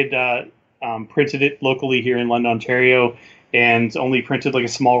 and I had printed it locally here in London, Ontario, and only printed like a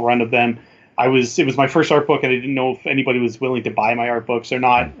small run of them. It was my first art book, and I didn't know if anybody was willing to buy my art books or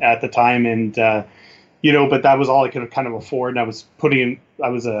not at the time, and but that was all I could kind of afford, and I was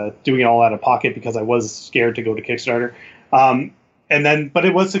doing it all out of pocket because I was scared to go to Kickstarter. But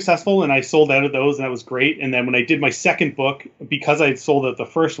it was successful, and I sold out of those, and that was great. And then when I did my second book, because I had sold out the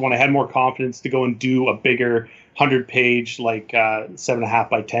first one, I had more confidence to go and do a bigger 100-page, like 7.5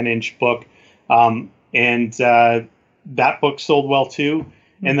 by 10-inch book. That book sold well too.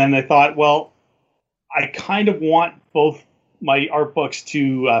 And then I thought, well, I kind of want both my art books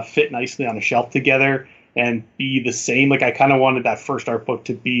to fit nicely on a shelf together and be the same. Like I kind of wanted that first art book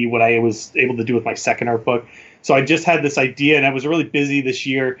to be what I was able to do with my second art book. So I just had this idea, and I was really busy this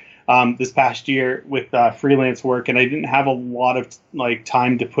year this past year with freelance work, and I didn't have a lot of like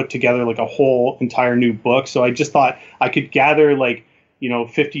time to put together like a whole entire new book. So I just thought I could gather like,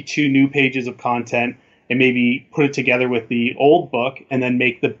 52 new pages of content and maybe put it together with the old book and then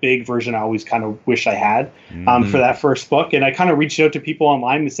make the big version I always kind of wish I had for that first book. And I kind of reached out to people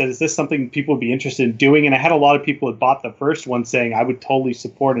online and said, is this something people would be interested in doing? And I had a lot of people that bought the first one saying I would totally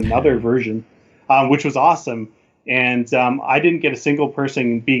support another version, which was awesome. And I didn't get a single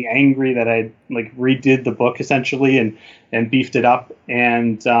person being angry that I like redid the book essentially and beefed it up.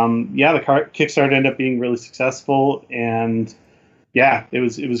 And the Kickstarter ended up being really successful. And yeah, it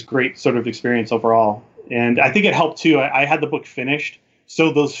was great sort of experience overall. And I think it helped too. I had the book finished,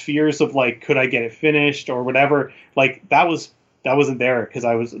 so those fears of like, could I get it finished or whatever, like that wasn't there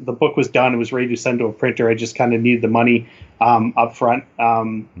because the book was done. It was ready to send to a printer. I just kind of needed the money up front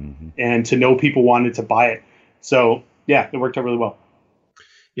and to know people wanted to buy it. So yeah, it worked out really well.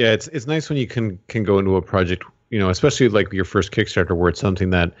 Yeah, it's nice when you can go into a project, especially like your first Kickstarter where it's something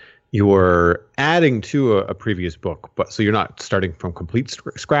that you're adding to a previous book, but so you're not starting from complete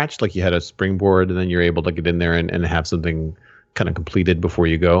scratch, like you had a springboard and then you're able to get in there and have something kind of completed before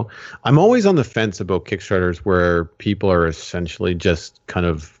you go. I'm always on the fence about Kickstarters where people are essentially just kind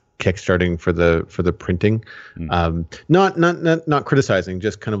of kickstarting for the printing. Not criticizing,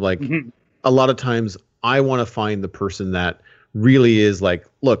 just kind of like a lot of times I want to find the person that really is like,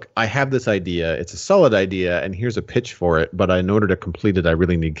 look, I have this idea. It's a solid idea, and here's a pitch for it. But in order to complete it, I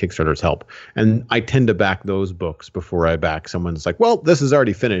really need Kickstarter's help. And I tend to back those books before I back someone that's like, well, this is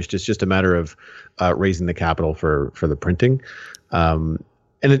already finished. It's just a matter of raising the capital for the printing. And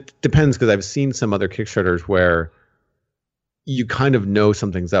it depends because I've seen some other Kickstarters where you kind of know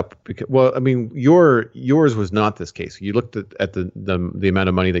something's up. Because, well, I mean, yours was not this case. You looked at the amount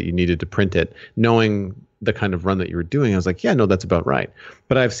of money that you needed to print it, knowing the kind of run that you were doing. I was like, yeah, no, that's about right.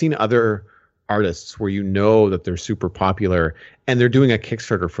 But I've seen other artists where that they're super popular and they're doing a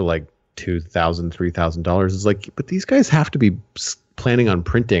Kickstarter for like $2,000, $3,000. It's like, but these guys have to be planning on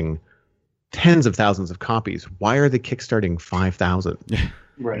printing tens of thousands of copies. Why are they kickstarting 5,000?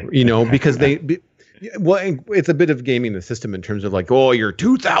 Right. Because it's a bit of gaming the system in terms of like, oh, you're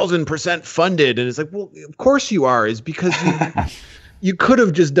 2,000% funded. And it's like, well, of course you are, is because you could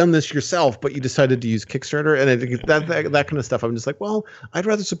have just done this yourself, but you decided to use Kickstarter. And I think that kind of stuff, I'm just like, well, I'd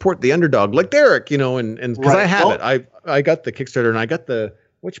rather support the underdog like Derek, and because I have it. I got the Kickstarter and I got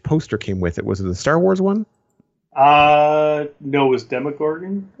which poster came with it? Was it the Star Wars one? No, it was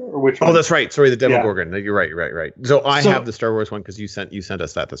Demogorgon or which one? Oh, that's right. Sorry, the Demogorgon. Yeah. You're right. So I have the Star Wars one because you sent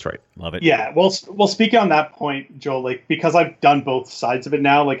us that. That's right. Love it. Yeah. Well, speaking on that point, Joel, like because I've done both sides of it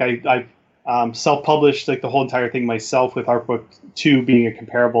now, like I've self-published like the whole entire thing myself with Artbook 2 being a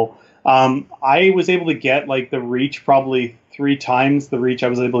comparable. I was able to get like the reach probably 3 times the reach I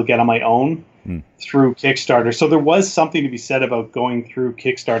was able to get on my own through Kickstarter. So there was something to be said about going through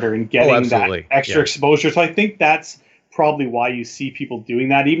Kickstarter and getting that extra exposure. So I think that's probably why you see people doing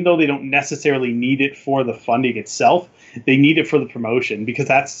that, even though they don't necessarily need it for the funding itself. They need it for the promotion, because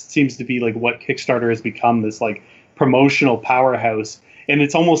that seems to be like what Kickstarter has become, this like promotional powerhouse. And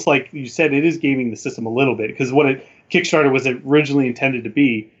it's almost like you said, it is gaming the system a little bit, because what Kickstarter was originally intended to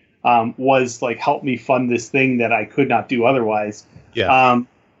be was like, help me fund this thing that I could not do otherwise. Yeah.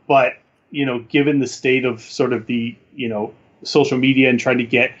 But given the state of sort of the, social media and trying to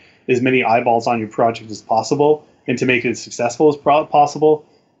get as many eyeballs on your project as possible and to make it as successful as possible,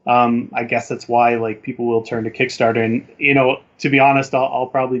 I guess that's why like people will turn to Kickstarter. And, to be honest, I'll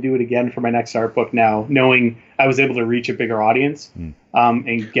probably do it again for my next art book now, knowing I was able to reach a bigger audience and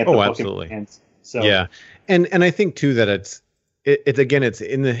get the book in my hands. So yeah. And I think too that it's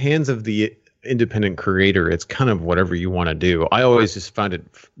in the hands of the independent creator. It's kind of whatever you want to do. I always just find it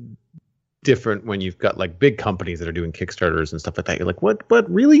different when you've got like big companies that are doing Kickstarters and stuff like that. You're like, what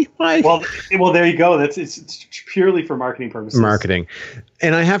really? Why? Well, there you go. It's purely for marketing purposes. Marketing.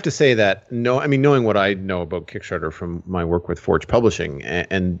 And I have to say that knowing what I know about Kickstarter from my work with Forge Publishing,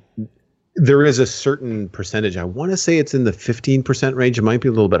 and there is a certain percentage, I want to say it's in the 15% range, it might be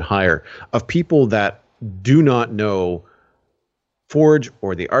a little bit higher, of people that do not know Forge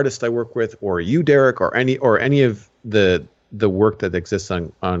or the artist I work with or you, Derek, or any of the work that exists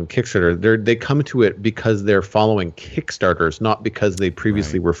on Kickstarter. They come to it because they're following Kickstarters, not because they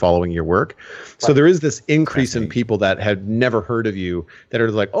previously were following your work. So there is this increase in people that had never heard of you that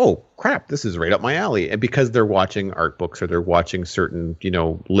are like, oh crap, this is right up my alley. And because they're watching art books or they're watching certain,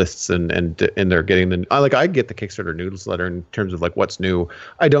 lists and they're getting I get the Kickstarter newsletter in terms of like what's new.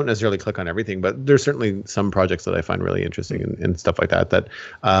 I don't necessarily click on everything, but there's certainly some projects that I find really interesting and stuff like that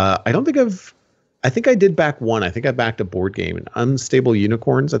I don't think I've I think I did back one. I think I backed a board game, Unstable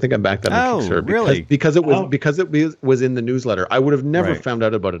Unicorns. I think I backed that on Kickstarter really? because it was in the newsletter. I would have never Right. found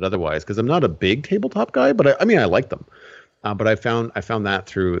out about it otherwise because I'm not a big tabletop guy, but I like them. But I found that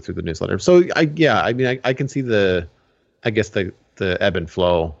through the newsletter. So I can see the ebb and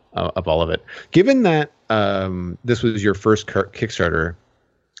flow of all of it. Given that this was your first Kickstarter,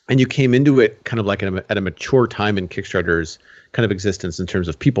 and you came into it kind of like at a mature time in Kickstarter's kind of existence in terms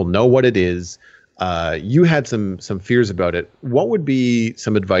of people know what it is. You had some fears about it. What would be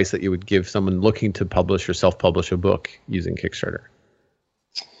some advice that you would give someone looking to publish or self-publish a book using Kickstarter?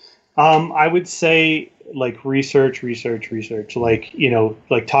 I would say like research, like, you know,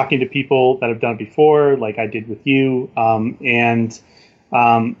 like talking to people that have done it before, like I did with you.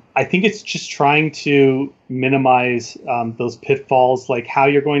 I think it's just trying to minimize those pitfalls, like how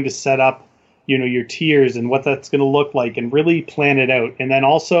you're going to set up, you know, your tiers and what that's going to look like, and really plan it out. And then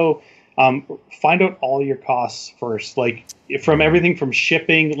also find out all your costs first, like from everything from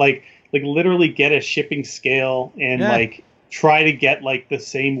shipping, like literally get a shipping scale and like try to get like the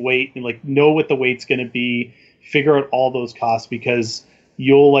same weight and like know what the weight's going to be, figure out all those costs, because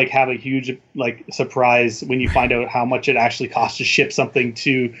you'll like have a huge like surprise when you find out how much it actually costs to ship something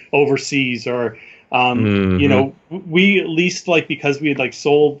to overseas. Or you know, we at least, like, because we had like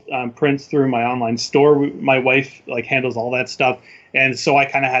sold prints through my online store, my wife like handles all that stuff, and so I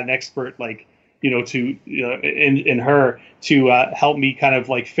kind of had an expert, like, you know, to in her to help me kind of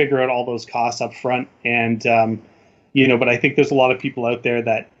like figure out all those costs up front. And you know, but I think there's a lot of people out there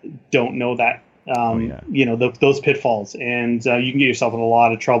that don't know that, you know, those pitfalls, and you can get yourself in a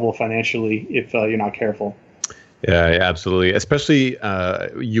lot of trouble financially if you're not careful. Yeah, absolutely. Especially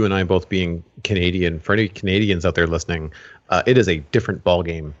you and I both being Canadian. For any Canadians out there listening, it is a different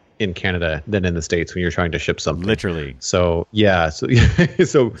ballgame in Canada than in the States when you're trying to ship something. Literally. So yeah, so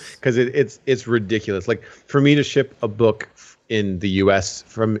because it's ridiculous. Like for me to ship a book in the U.S.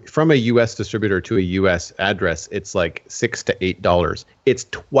 from a U.S. distributor to a U.S. address, it's like $6 to $8. It's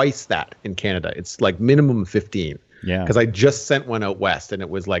twice that in Canada. It's like minimum 15. Yeah. Because I just sent one out west, and it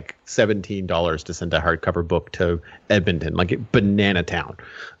was like $17 to send a hardcover book to Edmonton, like Banana Town.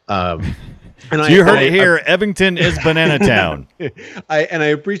 And So you heard it here. Evington is Banana Town. I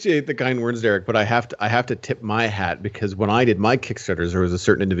appreciate the kind words, Derek, but I have to tip my hat, because when I did my Kickstarters, there was a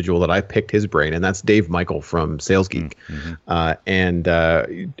certain individual that I picked his brain, and that's Dave Michael from Sales Geek. And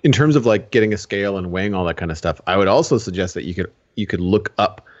in terms of like getting a scale and weighing all that kind of stuff, I would also suggest that you could look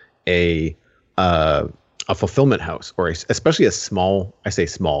up a fulfillment house, or especially a smaller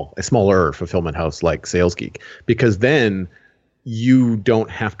fulfillment house like Sales Geek, because then you don't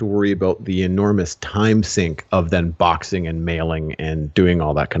have to worry about the enormous time sink of then boxing and mailing and doing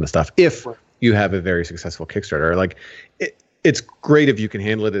all that kind of stuff. If you have a very successful Kickstarter, like it's great if you can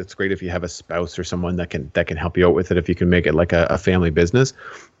handle it. It's great if you have a spouse or someone that can help you out with it, if you can make it like a family business.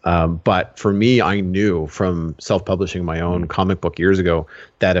 But for me, I knew from self-publishing my own comic book years ago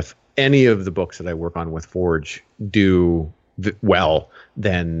that if any of the books that I work on with Forge do well,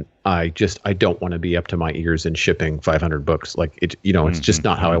 then I don't want to be up to my ears in shipping 500 books. Like it, you know, it's just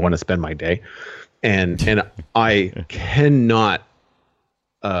not how I want to spend my day. And I cannot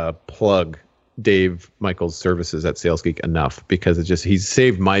plug Dave Michael's services at Sales Geek enough, because he's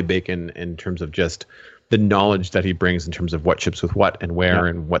saved my bacon in terms of just the knowledge that he brings in terms of what ships with what and where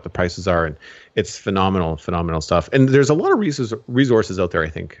and what the prices are. And it's phenomenal stuff. And there's a lot of resources out there, I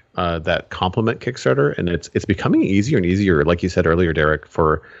think, that complement Kickstarter. And it's becoming easier and easier, like you said earlier, Derek,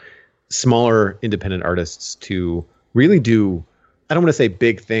 for smaller independent artists to really do, I don't want to say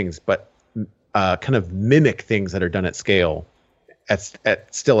big things, but kind of mimic things that are done at scale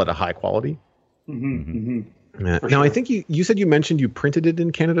still at a high quality. Now, sure. I think you said you mentioned you printed it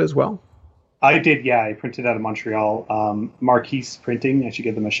in Canada as well. I did, yeah. I printed out of Montreal. Marquise Printing, I should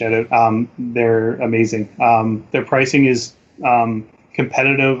give them a shout out. They're amazing. Their pricing is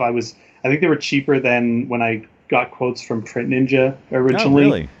competitive. I think they were cheaper than when I got quotes from Print Ninja originally. Oh,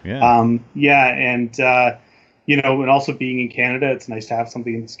 really? Yeah. Yeah, and you know, and also being in Canada, it's nice to have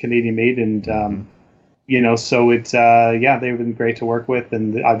something that's Canadian made, and you know, so it's yeah, they've been great to work with,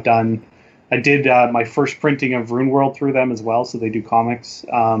 and I did my first printing of Rune World through them as well, so they do comics.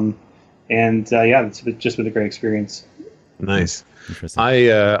 And yeah, it's just been a great experience. Nice. Interesting.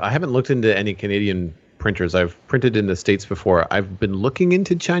 I haven't looked into any Canadian printers. I've printed in the States before. I've been looking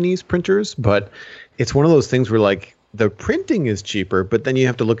into Chinese printers, but it's one of those things where like the printing is cheaper, but then you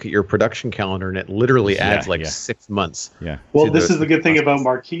have to look at your production calendar, and it literally adds 6 months. Yeah. Well, this is the good thing about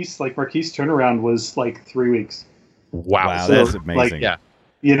Marquise. Like Marquise turnaround was like 3 weeks. Wow. So, that's amazing. Like,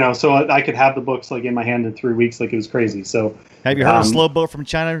 So I could have the books like in my hand in 3 weeks, like it was crazy. So have you heard of slow boat from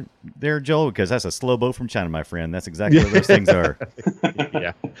China there, Joel? Because that's a slow boat from China, my friend. That's exactly what those things are.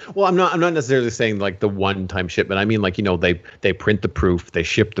 Yeah. Well, I'm not necessarily saying like the one-time shipment. I mean, like, they print the proof, they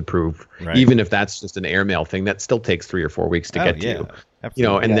ship the proof. Right. Even if that's just an airmail thing, that still takes 3 or 4 weeks to get to you.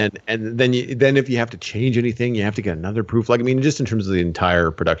 Absolutely. Then if you have to change anything, you have to get another proof. Like, I mean, just in terms of the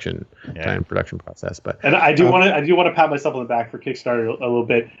entire production process. But I do want to pat myself on the back for Kickstarter a little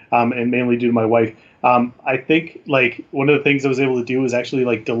bit, and mainly due to my wife. I think like one of the things I was able to do was actually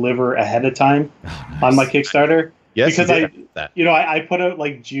like deliver ahead of time on my Kickstarter. Yes, because I put out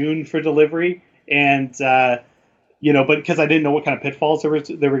like June for delivery, and but because I didn't know what kind of pitfalls there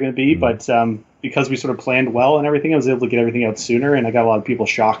were going to be, but because we sort of planned well and everything, I was able to get everything out sooner, and I got a lot of people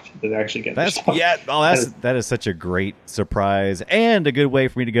shocked that they're actually getting that is such a great surprise and a good way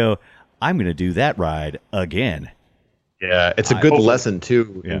for me to go, I'm going to do that ride again. Yeah, it's a good lesson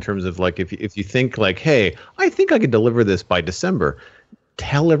too in terms of like if you think like, hey, I think I could deliver this by December.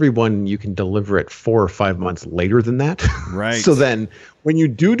 Tell everyone you can deliver it 4 or 5 months later than that. Right. So then when you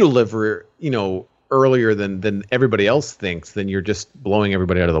do deliver, earlier than everybody else thinks, then you're just blowing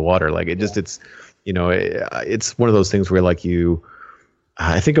everybody out of the water. Like it's one of those things where like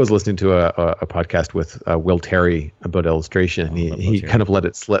I think I was listening to a podcast with Will Terry about illustration, and he kind of let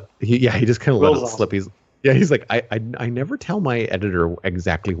it slip. He just kind of let it slip. He's like, I never tell my editor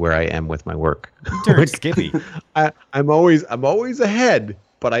exactly where I am with my work. Like, Skippy. I'm always ahead,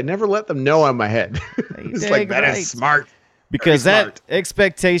 but I never let them know I'm ahead. It's like, that is smart. Because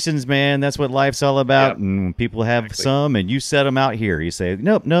expectations, man, that's what life's all about. Yep. And people have some, and you set them out here. You say,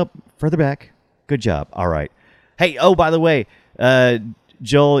 nope, further back. Good job. All right. Hey, by the way,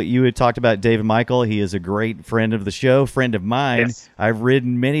 Joel, you had talked about David Michael. He is a great friend of the show, friend of mine. Yes. I've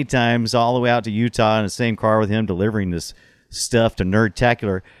ridden many times all the way out to Utah in the same car with him, delivering this stuff to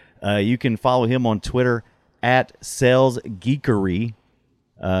Nerdtacular. You can follow him on Twitter at SalesGeekery.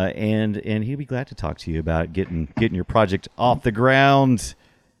 And he'll be glad to talk to you about getting your project off the ground.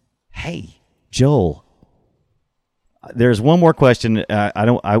 Hey, Joel, there's one more question.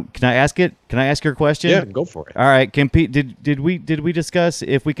 Can I ask it? Can I ask your question? Yeah, go for it. All right. Did we discuss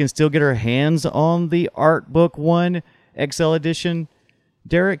if we can still get our hands on the Art Book 1 XL edition,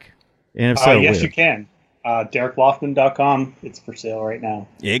 Derek? And if so, yes, you can. DerekLoftman.com. It's for sale right now.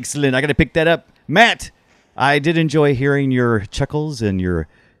 Excellent. I got to pick that up, Matt. I did enjoy hearing your chuckles and your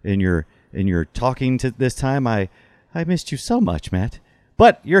talking to this time. I missed you so much, Matt.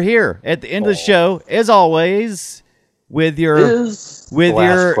 But you're here at the end of the show, as always, with your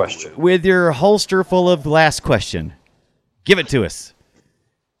holster full of last question. Give it to us.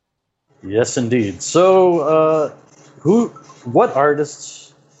 Yes, indeed. So, what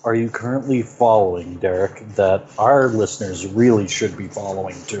artists are you currently following, Derek, that our listeners really should be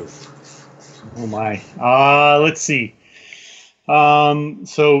following too? Oh my. Let's see.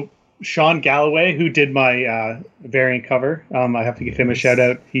 So Sean Galloway, who did my variant cover, I have to give him a shout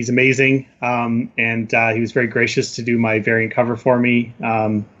out. He's amazing. And he was very gracious to do my variant cover for me.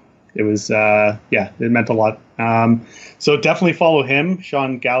 It was, it meant a lot. So definitely follow him,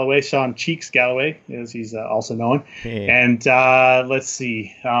 Sean Galloway, Sean Cheeks Galloway, as he's also known. Hey. And let's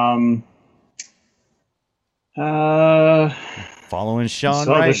see. Following Sean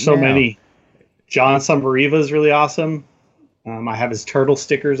there's so many. John Sumbariva is really awesome. I have his turtle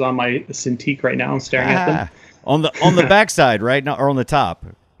stickers on my Cintiq right now. I'm staring at them. On the backside, right? Not or on the top.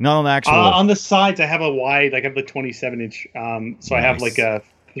 Not on the actual. On the sides, I have a wide, like I have the 27-inch. So I have like a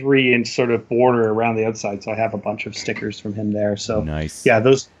 3-inch sort of border around the outside. So I have a bunch of stickers from him there. So nice. Yeah,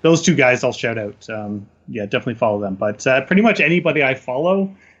 those two guys I'll shout out. Definitely follow them. But pretty much anybody I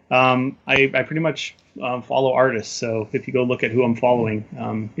follow, I pretty much follow artists. So if you go look at who I'm following,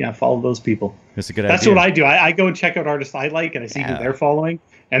 follow those people. That's a good idea. That's what I do. I go and check out artists I like, and I see who they're following,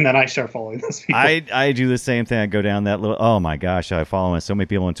 and then I start following those people. I do the same thing. I go down that little. Oh my gosh, I follow so many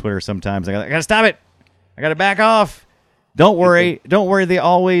people on Twitter. Sometimes I gotta stop it. I gotta back off. Don't worry. They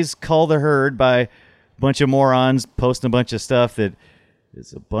always cull the herd by a bunch of morons posting a bunch of stuff that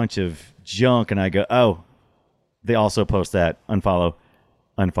is a bunch of junk, and I go, oh, they also post that. Unfollow.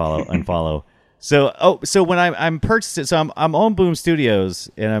 So when I'm purchasing, so I'm on Boom Studios,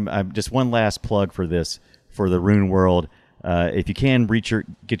 and I'm just one last plug for this for the Rune World. If you can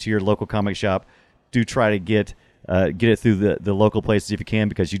get to your local comic shop, do try to get it through the local places if you can,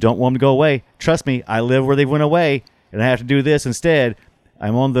 because you don't want them to go away. Trust me, I live where they went away, and I have to do this instead.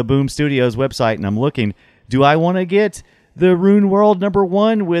 I'm on the Boom Studios website, and I'm looking. Do I want to get the Rune World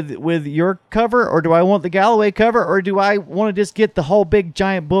 #1 with your cover, or do I want the Galloway cover, or do I want to just get the whole big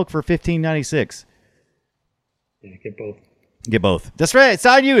giant book for $15.96? Yeah, get both. Get both. That's right. It's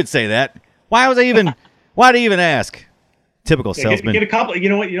on you would say that. Why do you even ask? Typical salesman. Get a couple. You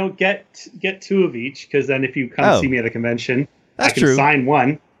know what? You don't get 2 of each, because then if you come see me at a convention, that's I can true. sign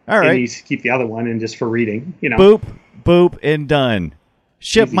one. All right. And you keep the other one, and just for reading. You know. Boop, and done.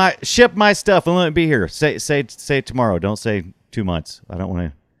 Ship my stuff and let it be here. Say tomorrow. Don't say 2 months. I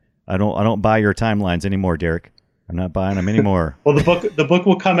don't buy your timelines anymore, Derek. I'm not buying them anymore. Well, the book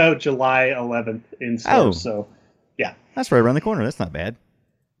will come out July 11th in store. So, yeah, that's right around the corner. That's not bad.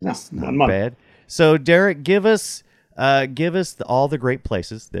 That's not bad. So, Derek, give us all the great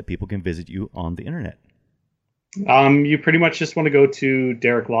places that people can visit you on the internet. You pretty much just want to go to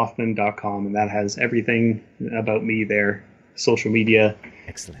DerekLothman.com, and that has everything about me there. Social media,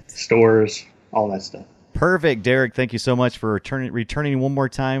 excellent stores, all that stuff. Perfect, Derek. Thank you so much for returning one more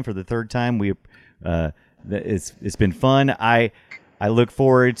time for the third time. It's been fun. I look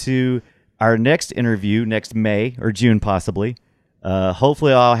forward to our next interview next May or June possibly.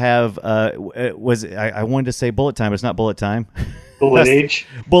 Hopefully I'll have I wanted to say bullet time, but it's not bullet time. Bullet age.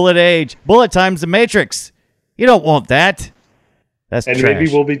 Bullet age. Bullet time's the Matrix. You don't want that. That's and trash. Maybe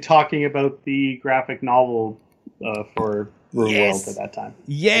we'll be talking about the graphic novel for Real World at that time.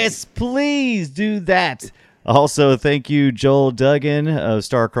 Yes, please do that. Also, thank you, Joel Duggan of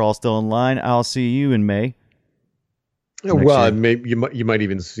Starcrawl Still Online. I'll see you in May. Well, maybe you might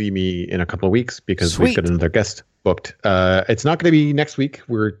even see me in a couple of weeks because we've got another guest booked. It's not going to be next week.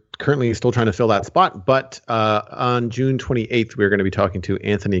 We're currently still trying to fill that spot, but on June 28th, we're going to be talking to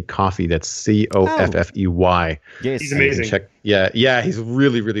Anthony Coffey. That's Coffey. Yes, he's amazing. Yeah, he's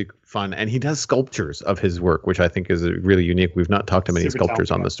really, really fun, and he does sculptures of his work, which I think is really unique. We've not talked to many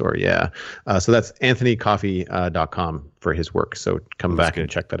sculptors on the store. Yeah, so that's AnthonyCoffey.com for his work. So come back and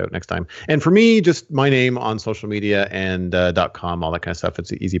check that out next time. And for me, just my name on social media and .com, all that kind of stuff.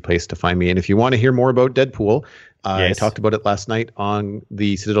 It's an easy place to find me. And if you want to hear more about Deadpool, I talked about it last night on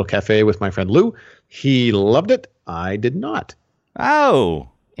the Citadel Cafe with my friend Lou. He loved it. I did not. Oh,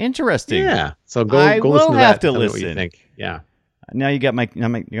 interesting. Yeah. So go listen to that. Tell me what you think. Yeah. Now you got my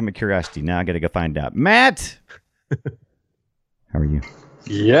curiosity. Now I got to go find out. Matt, how are you?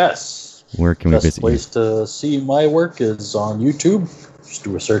 Yes. Where can we visit you? Best place to see my work is on YouTube. Just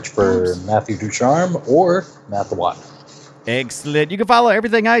do a search for Matthew Ducharme or Matt the Watt. Excellent. You can follow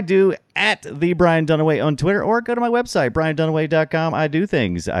everything I do at the Brian Dunaway on Twitter, or go to my website, briandunaway.com. I do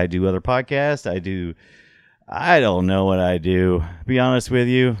things. I do other podcasts. I don't know what I do. Be honest with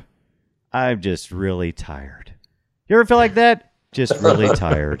you, I'm just really tired. You ever feel like that? Just really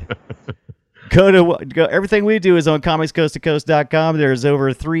tired. Go. Everything we do is on comicscoasttocoast.com. There's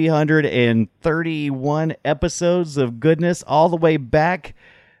over 331 episodes of goodness all the way back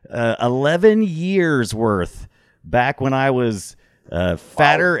 11 years worth. Back when I was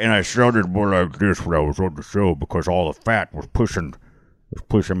fatter and I sounded more like this when I was on the show because all the fat was pushing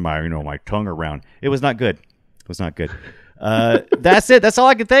my my tongue around. It was not good. That's it. That's all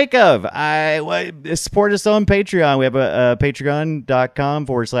I can think of. Support us on Patreon. We have a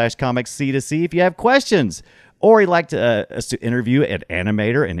patreon.com/comicsc2c. If you have questions or you'd like us to interview an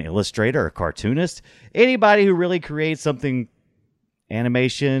animator, an illustrator, a cartoonist, anybody who really creates something,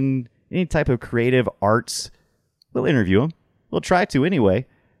 animation, any type of creative arts, we'll interview them. We'll try to anyway.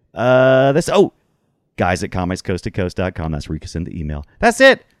 Guys at comicscoasttocoast.com. That's where you can send the email. That's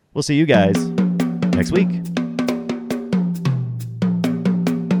it. We'll see you guys next week.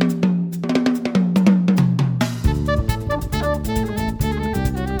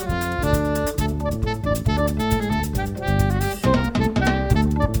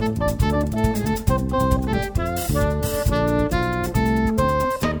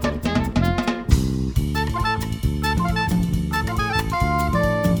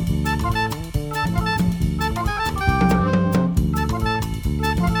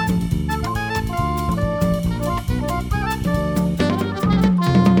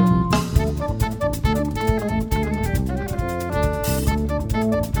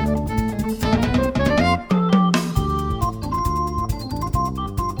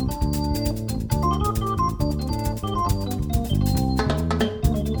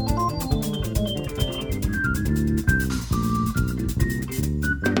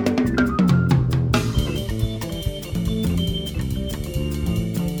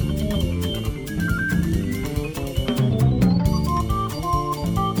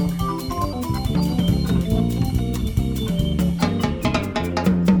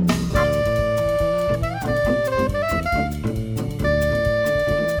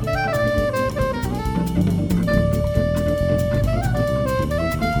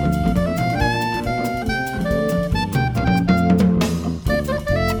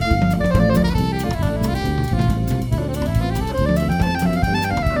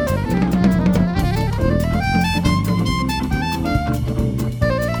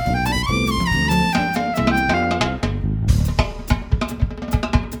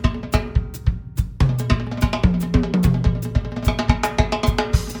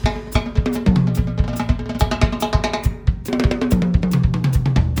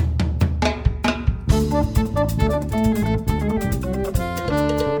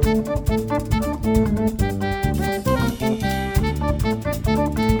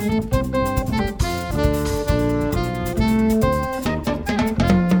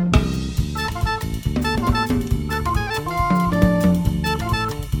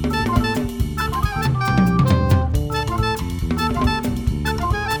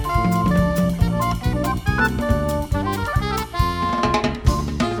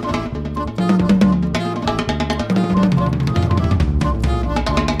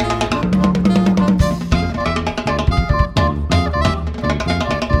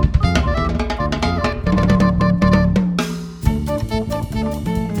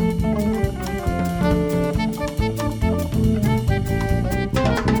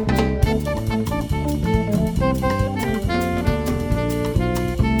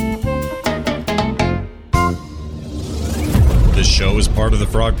 This show is part of the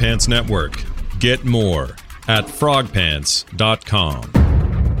Frog Pants Network. Get more at frogpants.com.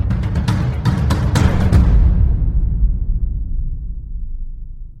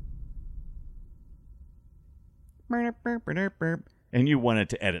 And you wanted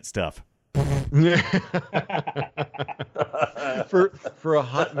to edit stuff. for a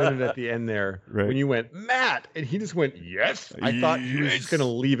hot minute at the end there, Right. when you went Matt, and he just went yes, I thought he was just gonna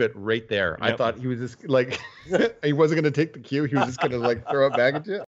leave it right there. I Yep. thought he was just like he wasn't gonna take the cue. He was just gonna like throw it back at you.